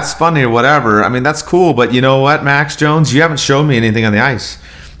mean, yeah, it's funny or whatever. I mean, that's cool. But you know what, Max Jones? You haven't shown me anything on the ice.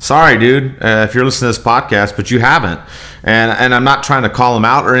 Sorry, dude, if you're listening to this podcast, but you haven't. And I'm not trying to call him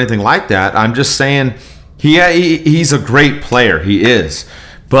out or anything like that. I'm just saying he's a great player. He is.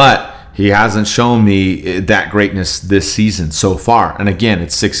 But he hasn't shown me that greatness this season so far. And again,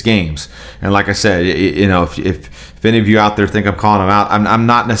 it's 6 games. And like I said, you know, if any of you out there think I'm calling him out, I'm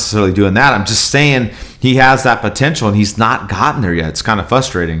not necessarily doing that. I'm just saying he has that potential, and he's not gotten there yet. It's kind of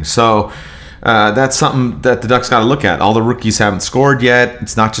frustrating. So that's something that the Ducks got to look at. All the rookies haven't scored yet.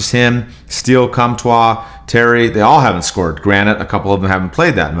 It's not just him. Steele, Comtois, Terry, they all haven't scored. Granted, a couple of them haven't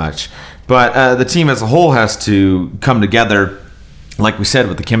played that much. But the team as a whole has to come together, like we said,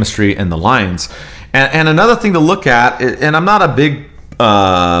 with the chemistry and the lines. And another thing to look at, and I'm not a big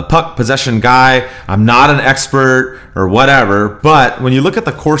puck possession guy. I'm not an expert or whatever. But when you look at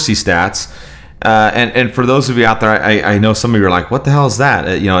the Corsi stats, and for those of you out there, I know some of you are like, what the hell is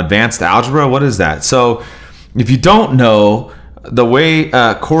that? You know, advanced algebra? What is that? So if you don't know, the way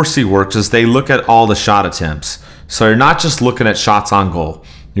Corsi works is they look at all the shot attempts. So you're not just looking at shots on goal.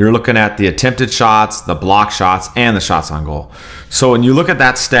 You're looking at the attempted shots, the block shots, and the shots on goal. So when you look at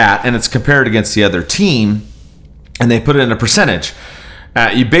that stat and it's compared against the other team, and they put it in a percentage,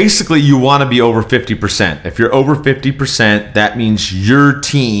 you want to be over 50%. If you're over 50%, that means your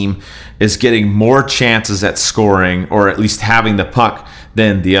team is getting more chances at scoring, or at least having the puck,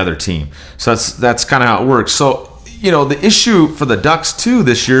 than the other team. So that's kind of how it works. So, you know, the issue for the Ducks too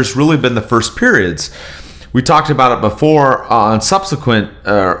this year has really been the first periods. We talked about it before on subsequent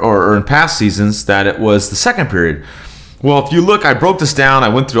or in past seasons that it was the second period. Well, if you look, I broke this down. I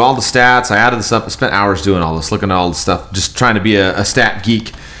went through all the stats. I added this up. I spent hours doing all this, looking at all the stuff, just trying to be a stat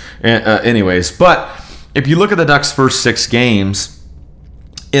geek anyways. But if you look at the Ducks' first 6 games,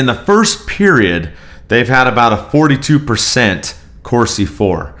 in the first period, they've had about a 42% Corsi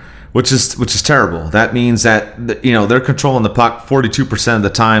for, which is terrible. That means that, you know, they're controlling the puck 42% of the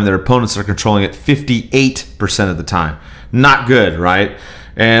time. Their opponents are controlling it 58% of the time. Not good, right?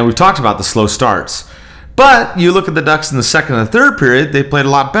 And we've talked about the slow starts. But you look at the Ducks in the second and the third period, they played a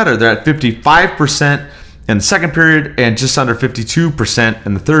lot better. They're at 55% in the second period and just under 52%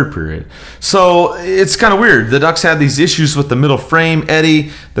 in the third period. So it's kind of weird. The Ducks had these issues with the middle frame,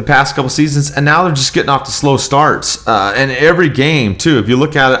 Eddie, the past couple seasons, and now they're just getting off to slow starts. And every game, too, if you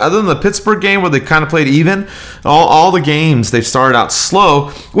look at it, other than the Pittsburgh game where they kind of played even, all the games they've started out slow,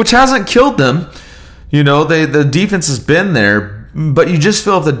 which hasn't killed them. You know, the defense has been there. But you just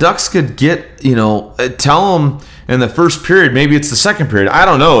feel if the Ducks could get, you know, tell them in the first period, maybe it's the second period, I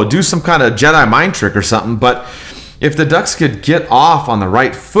don't know, do some kind of Jedi mind trick or something. But if the Ducks could get off on the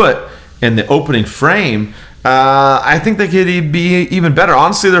right foot in the opening frame, I think they could be even better.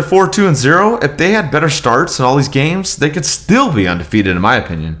 Honestly, they're 4-2-0. If they had better starts in all these games, they could still be undefeated, in my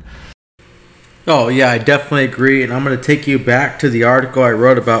opinion. Oh, yeah, I definitely agree. And I'm going to take you back to the article I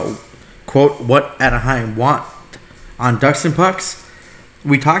wrote about, quote, what Anaheim want on Ducks and Pucks.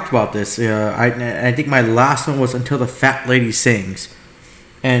 We talked about this. I think my last one was until the fat lady sings.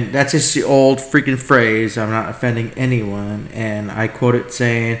 And that's just the old freaking phrase. I'm not offending anyone. And I quote it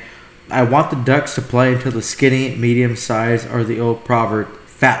saying, I want the Ducks to play until the skinny, medium size, or the old proverb,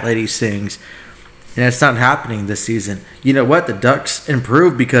 fat lady sings. And it's not happening this season. You know what? The Ducks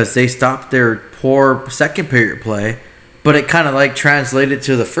improved because they stopped their poor second period play. But it kind of like translated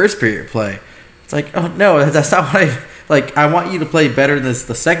to the first period play. It's like, oh no, that's not what I want you to play better than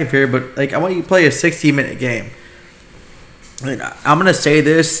the second period, but like I want you to play a 60-minute game. And I'm gonna say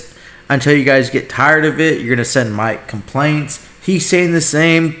this until you guys get tired of it. You're gonna send Mike complaints. He's saying the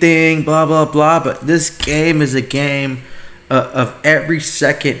same thing, blah blah blah. But this game is a game of every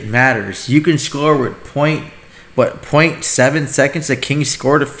second matters. You can score with 0.7 seconds. The Kings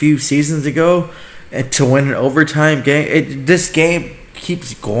scored a few seasons ago, and to win an overtime game. This game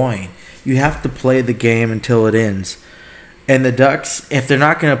keeps going. You have to play the game until it ends. And the Ducks, if they're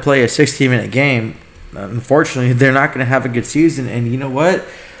not going to play a 60-minute game, unfortunately, they're not going to have a good season. And you know what?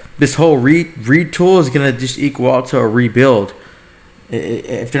 This whole retool is going to just equal out to a rebuild.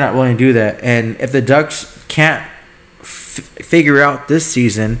 if they're not willing to do that. And if the Ducks can't figure out this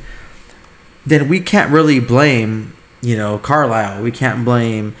season, then we can't really blame, Carlisle. We can't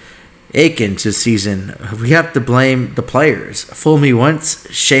blame Aikens this season. We have to blame the players. Fool me once,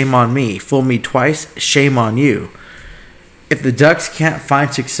 shame on me. Fool me twice, shame on you. If the Ducks can't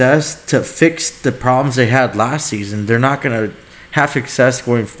find success to fix the problems they had last season, they're not going to have success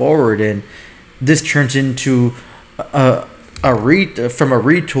going forward. And this turns into from a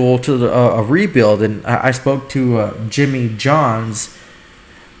retool to a rebuild. And I spoke to Jimmy Johns,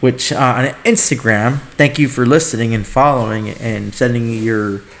 which on Instagram. Thank you for listening and following and sending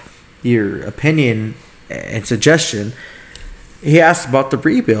your opinion and suggestion. He asked about the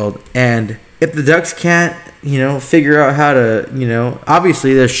rebuild, and if the Ducks can't, figure out how to,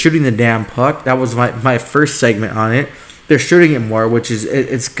 obviously they're shooting the damn puck. That was my first segment on it. They're shooting it more, which is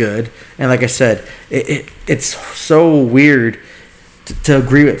it's good. And like I said, it's so weird to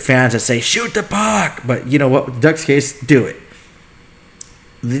agree with fans that say shoot the puck, but you know what? Ducks case, do it.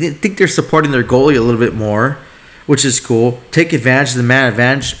 They think they're supporting their goalie a little bit more, which is cool. Take advantage of the man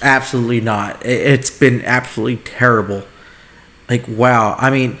advantage? Absolutely not. It's been absolutely terrible. Like, wow.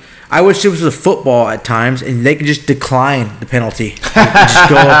 I mean, I wish it was a football at times and they could just decline the penalty. Just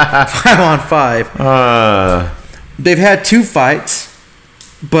go 5-on-5. They've had 2 fights,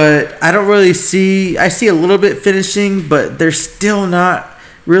 but I don't really see... I see a little bit finishing, but they're still not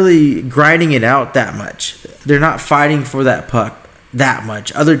really grinding it out that much. They're not fighting for that puck that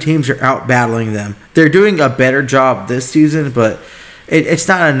much. Other teams are out battling them. They're doing a better job this season, but it's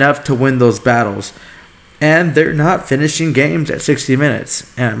not enough to win those battles. And they're not finishing games at 60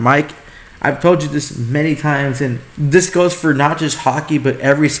 minutes. And Mike, I've told you this many times, and this goes for not just hockey, but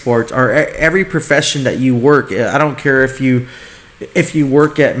every sport or every profession that you work. I don't care if you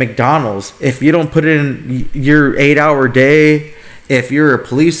work at McDonald's. If you don't put in your 8-hour day, if you're a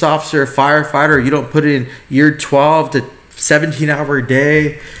police officer, a firefighter, you don't put in your 12 to 17-hour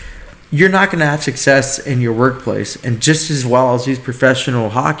day, you're not going to have success in your workplace. And just as well as these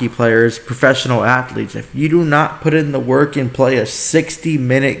professional hockey players, professional athletes, if you do not put in the work and play a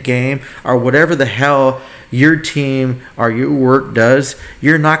 60-minute game or whatever the hell your team or your work does,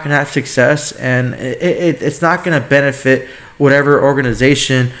 you're not going to have success. And it's not going to benefit whatever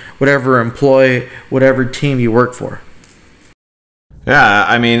organization, whatever employee, whatever team you work for. Yeah,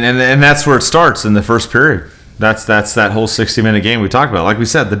 I mean, and that's where it starts in the first period. That's that whole 60-minute game we talked about. Like we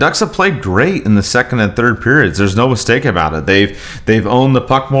said, the Ducks have played great in the second and third periods. There's no mistake about it. They've owned the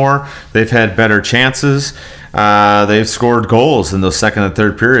puck more. They've had better chances. They've scored goals in those second and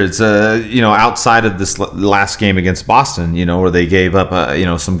third periods. Outside of this last game against Boston, where they gave up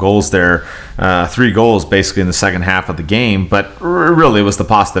some goals there, 3 goals basically in the second half of the game. But really, it was the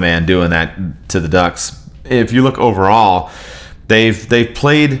pasta man doing that to the Ducks. If you look overall, they've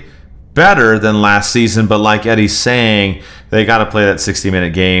played better than last season, but like Eddie's saying, they got to play that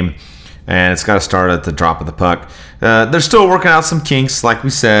 60-minute game, and it's got to start at the drop of the puck. They're still working out some kinks, like we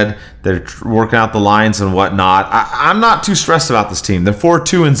said. They're working out the lines and whatnot. I'm not too stressed about this team. They're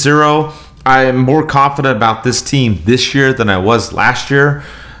 4-2-0. I am more confident about this team this year than I was last year.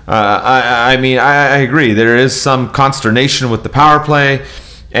 I agree. There is some consternation with the power play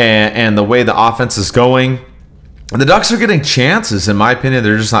and the way the offense is going. The Ducks are getting chances, in my opinion.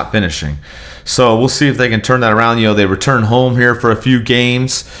 They're just not finishing. So we'll see if they can turn that around. They return home here for a few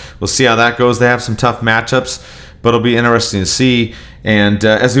games. We'll see how that goes. They have some tough matchups, but it'll be interesting to see. And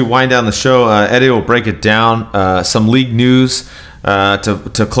as we wind down the show, Eddie will break it down. Some league news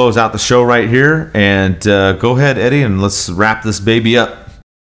to close out the show right here. And go ahead, Eddie, and let's wrap this baby up.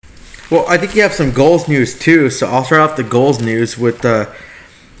 Well, I think you have some goals news, too. So I'll start off the goals news with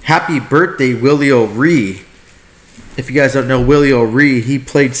happy birthday, Willie O'Ree. If you guys don't know Willie O'Ree, he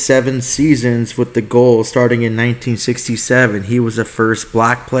played 7 seasons with the Goals starting in 1967. He was the first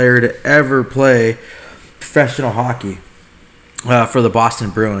black player to ever play professional hockey for the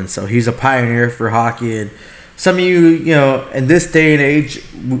Boston Bruins. So he's a pioneer for hockey. And some of you, in this day and age,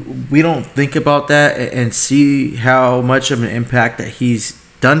 we don't think about that and see how much of an impact that he's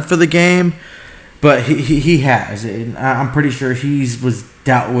done for the game. But he has. And I'm pretty sure was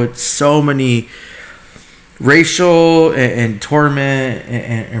dealt with so many racial and torment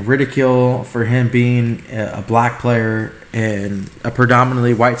and ridicule for him being a black player in a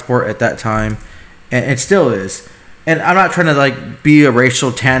predominantly white sport at that time, and it still is. And I'm not trying to be a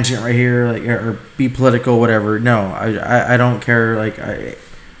racial tangent right here, or be political, whatever. No, I don't care.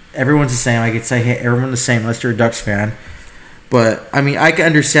 Everyone's the same. I could say, hey, everyone's the same unless you're a Ducks fan. But I mean, I can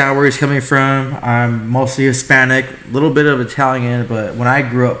understand where he's coming from. I'm mostly Hispanic, a little bit of Italian. But when I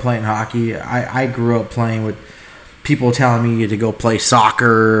grew up playing hockey, I grew up playing with people telling me to go play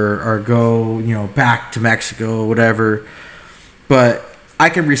soccer or go, back to Mexico, whatever. But I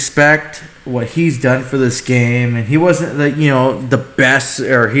can respect what he's done for this game, and he wasn't the best,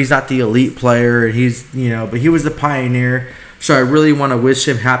 or he's not the elite player, and but he was the pioneer. So I really want to wish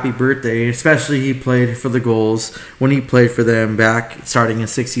him happy birthday, especially he played for the Goals when he played for them back starting in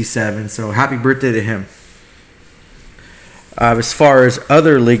 '67. So happy birthday to him. As far as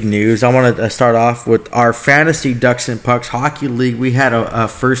other league news, I want to start off with our Fantasy Ducks and Pucks Hockey League. We had a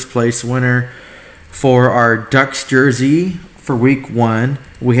first place winner for our Ducks jersey for week 1.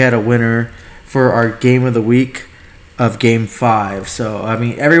 We had a winner for our game of the week of game 5. So,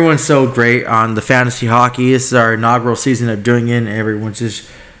 everyone's so great on the fantasy hockey. This is our inaugural season of doing it, and everyone's just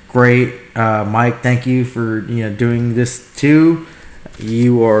great. Mike, thank you for doing this too.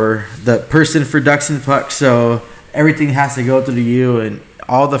 You are the person for Ducks and Pucks, so everything has to go through you, and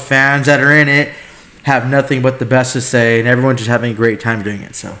all the fans that are in it have nothing but the best to say, and everyone's just having a great time doing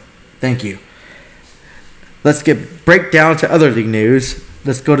it. So, thank you. Let's break down to other league news.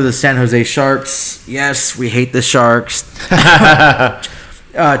 Let's go to the San Jose Sharks. Yes, we hate the Sharks.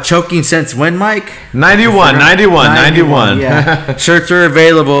 Choking since when, Mike? 91. Yeah. Shirts are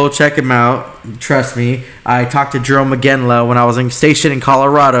available. Check them out. Trust me. I talked to Jerome McGinley when I was stationed in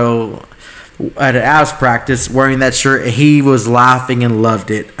Colorado at an Avs practice wearing that shirt. He was laughing and loved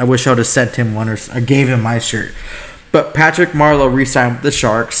it. I wish I would have sent him one or gave him my shirt. But Patrick Marleau re-signed with the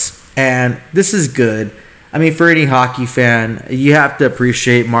Sharks, and this is good. For any hockey fan, you have to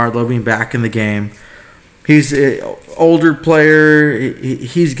appreciate Marleau being back in the game. He's an older player.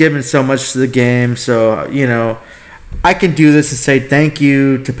 He's given so much to the game. So, I can do this and say thank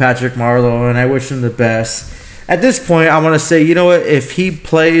you to Patrick Marleau, and I wish him the best. At this point, I want to say, you know what? If he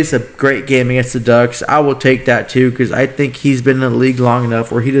plays a great game against the Ducks, I will take that too, because I think he's been in the league long enough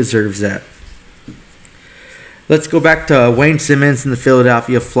where he deserves that. Let's go back to Wayne Simmons and the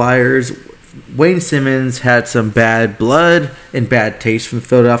Philadelphia Flyers. Wayne Simmons had some bad blood and bad taste from the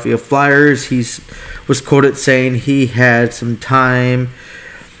Philadelphia Flyers. He was quoted saying he had some time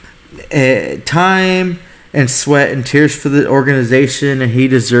and sweat and tears for the organization, and he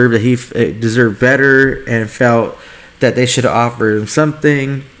deserved better, and felt that they should have offered him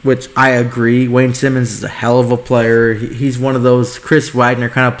something, which I agree. Wayne Simmons is a hell of a player. He's one of those Chris Wagner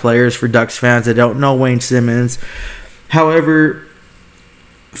kind of players for Ducks fans that don't know Wayne Simmons. However,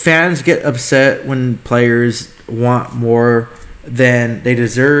 fans get upset when players want more than they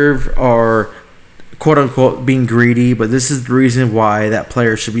deserve, or quote-unquote being greedy, but this is the reason why that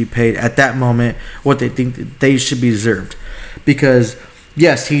player should be paid at that moment what they think that they should be deserved. Because,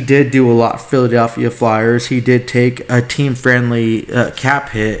 yes, he did do a lot for Philadelphia Flyers. He did take a team-friendly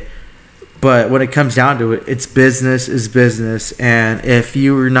cap hit, but when it comes down to it, it's business is business, and if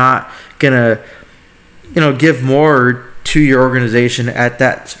you're not going to give more to your organization at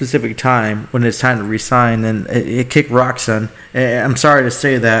that specific time when it's time to resign, then it kick rocks, son. I'm sorry to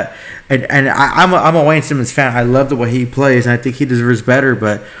say that, and I'm a Wayne Simmons fan. I love the way he plays, and I think he deserves better.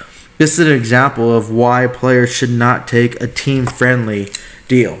 But this is an example of why players should not take a team-friendly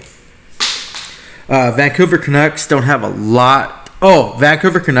deal. Vancouver Canucks don't have a lot. Oh,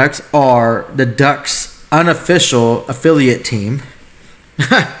 Vancouver Canucks are the Ducks' unofficial affiliate team.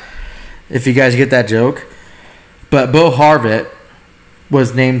 If you guys get that joke. But Bo Harvett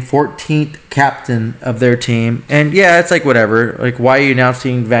was named 14th captain of their team. And yeah, it's like whatever. Like, why are you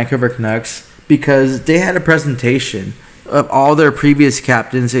announcing Vancouver Canucks? Because they had a presentation of all their previous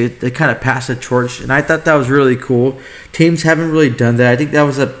captains. They kind of passed the torch. And I thought that was really cool. Teams haven't really done that. I think that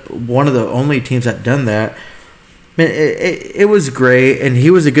was one of the only teams that done that. It was great. And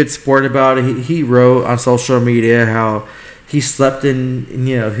he was a good sport about it. He wrote on social media how he slept in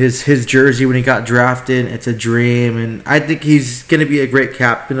his jersey when he got drafted. It's a dream, and I think he's going to be a great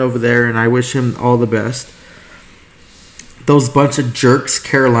captain over there, and I wish him all the best. Those bunch of jerks,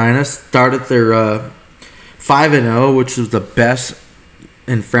 Carolina, started their 5-0, which was the best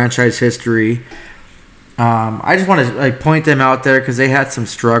in franchise history. I just want to point them out there because they had some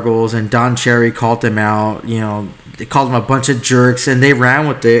struggles, and Don Cherry called them out. They called them a bunch of jerks, and they ran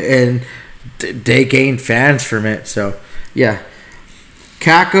with it, and they gained fans from it. So, yeah.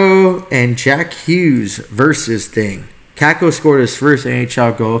 Kakko and Jack Hughes versus thing. Kakko scored his first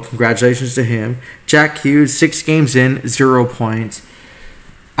NHL goal. Congratulations to him. Jack Hughes, 6 games in, 0 points.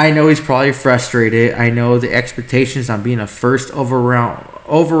 I know he's probably frustrated. I know the expectations on being a first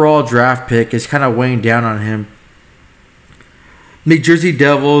overall draft pick is kind of weighing down on him. New Jersey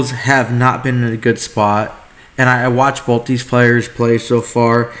Devils have not been in a good spot, and I watched both these players play so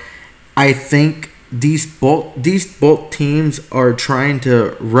far. I think these both teams are trying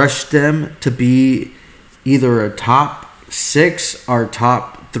to rush them to be either a top 6 or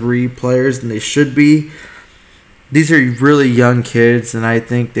top 3 players than they should be. These are really young kids, and I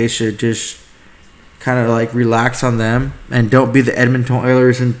think they should just kind of like relax on them and don't be the Edmonton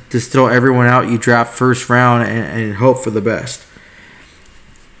Oilers and just throw everyone out you draft first round and hope for the best.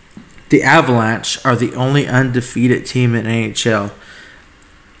 The Avalanche are the only undefeated team in NHL.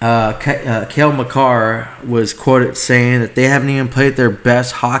 Cale Makar was quoted saying that they haven't even played their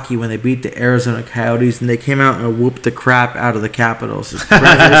best hockey when they beat the Arizona Coyotes, and they came out and whooped the crap out of the Capitals.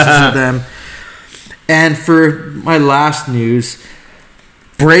 Congratulations to them. And for my last news,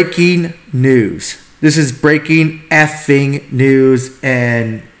 breaking news. This is breaking effing news,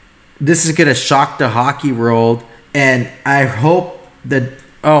 and this is going to shock the hockey world, and I hope that,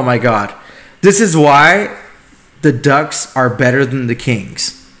 oh my God, this is why the Ducks are better than the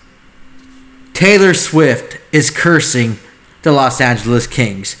Kings. Taylor Swift is cursing the Los Angeles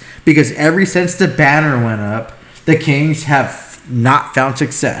Kings because ever since the banner went up, the Kings have not found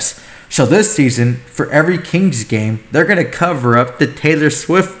success. So this season, for every Kings game, they're going to cover up the Taylor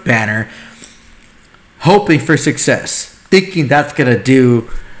Swift banner, hoping for success, thinking that's going to do,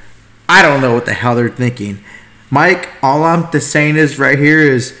 I don't know what the hell they're thinking. Mike, all I'm saying is right here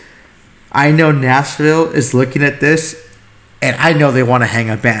is, I know Nashville is looking at this, and I know they want to hang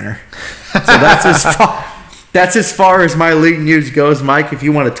a banner. So that's as far as my league news goes. Mike, if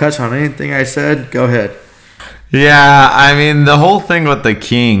you want to touch on anything I said, go ahead. Yeah, I mean, the whole thing with the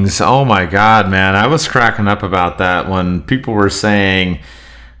Kings, oh my God, man. I was cracking up about that when people were saying,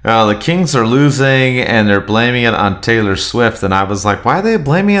 the Kings are losing and they're blaming it on Taylor Swift. And I was like, why are they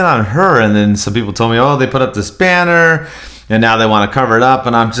blaming it on her? And then some people told me, oh, they put up this banner and now they want to cover it up.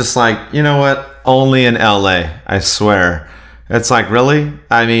 And I'm just like, you know what? Only in LA, I swear. It's like, really?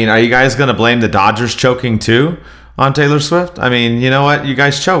 I mean, are you guys going to blame the Dodgers choking too on Taylor Swift? I mean, you know what? You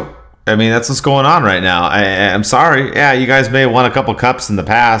guys choke. I mean, that's what's going on right now. I'm sorry. Yeah, you guys may have won a couple cups in the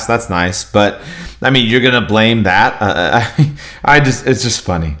past. That's nice. But, I mean, you're going to blame that? It's just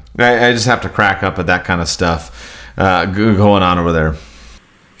funny. I just have to crack up at that kind of stuff going on over there.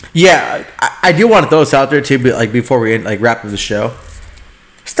 Yeah, I do want to throw this out there, too, but like before we wrap up the show.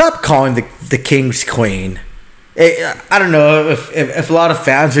 Stop calling the Kings Queen. I don't know if a lot of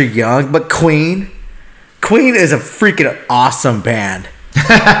fans are young, but Queen is a freaking awesome band.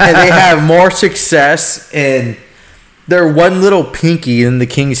 And they have more success in their one little pinky than the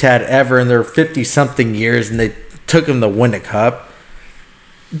Kings had ever in their 50-something years, and they took them to win a cup.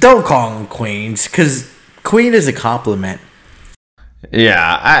 Don't call them Queens, because Queen is a compliment.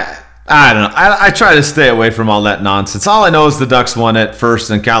 Yeah, I don't know. I try to stay away from all that nonsense. All I know is the Ducks won it first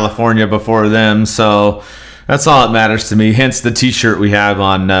in California before them, so that's all that matters to me. Hence the T-shirt we have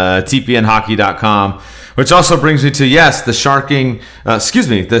on tpnhockey.com. Which also brings me to, yes, the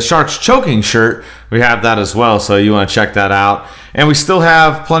Sharks choking shirt. We have that as well, so you want to check that out. And we still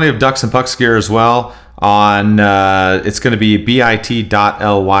have plenty of Ducks and Pucks gear as well. It's going to be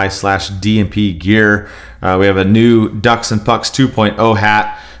bit.ly/DNP gear. We have a new Ducks and Pucks 2.0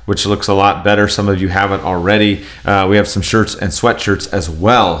 hat, which looks a lot better. Some of you haven't already. We have some shirts and sweatshirts as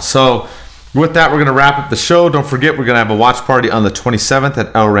well. So with that, we're going to wrap up the show. Don't forget, we're going to have a watch party on the 27th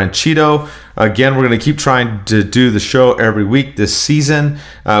at El Ranchito. Again, we're going to keep trying to do the show every week this season.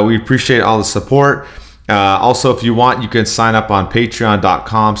 We appreciate all the support. Also, if you want, you can sign up on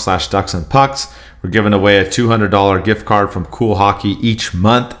patreon.com/ducksandpucks. We're giving away a $200 gift card from Cool Hockey each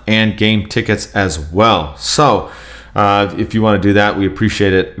month and game tickets as well. So if you want to do that, we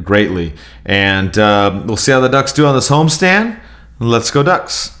appreciate it greatly. And we'll see how the Ducks do on this homestand. Let's go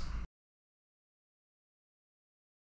Ducks.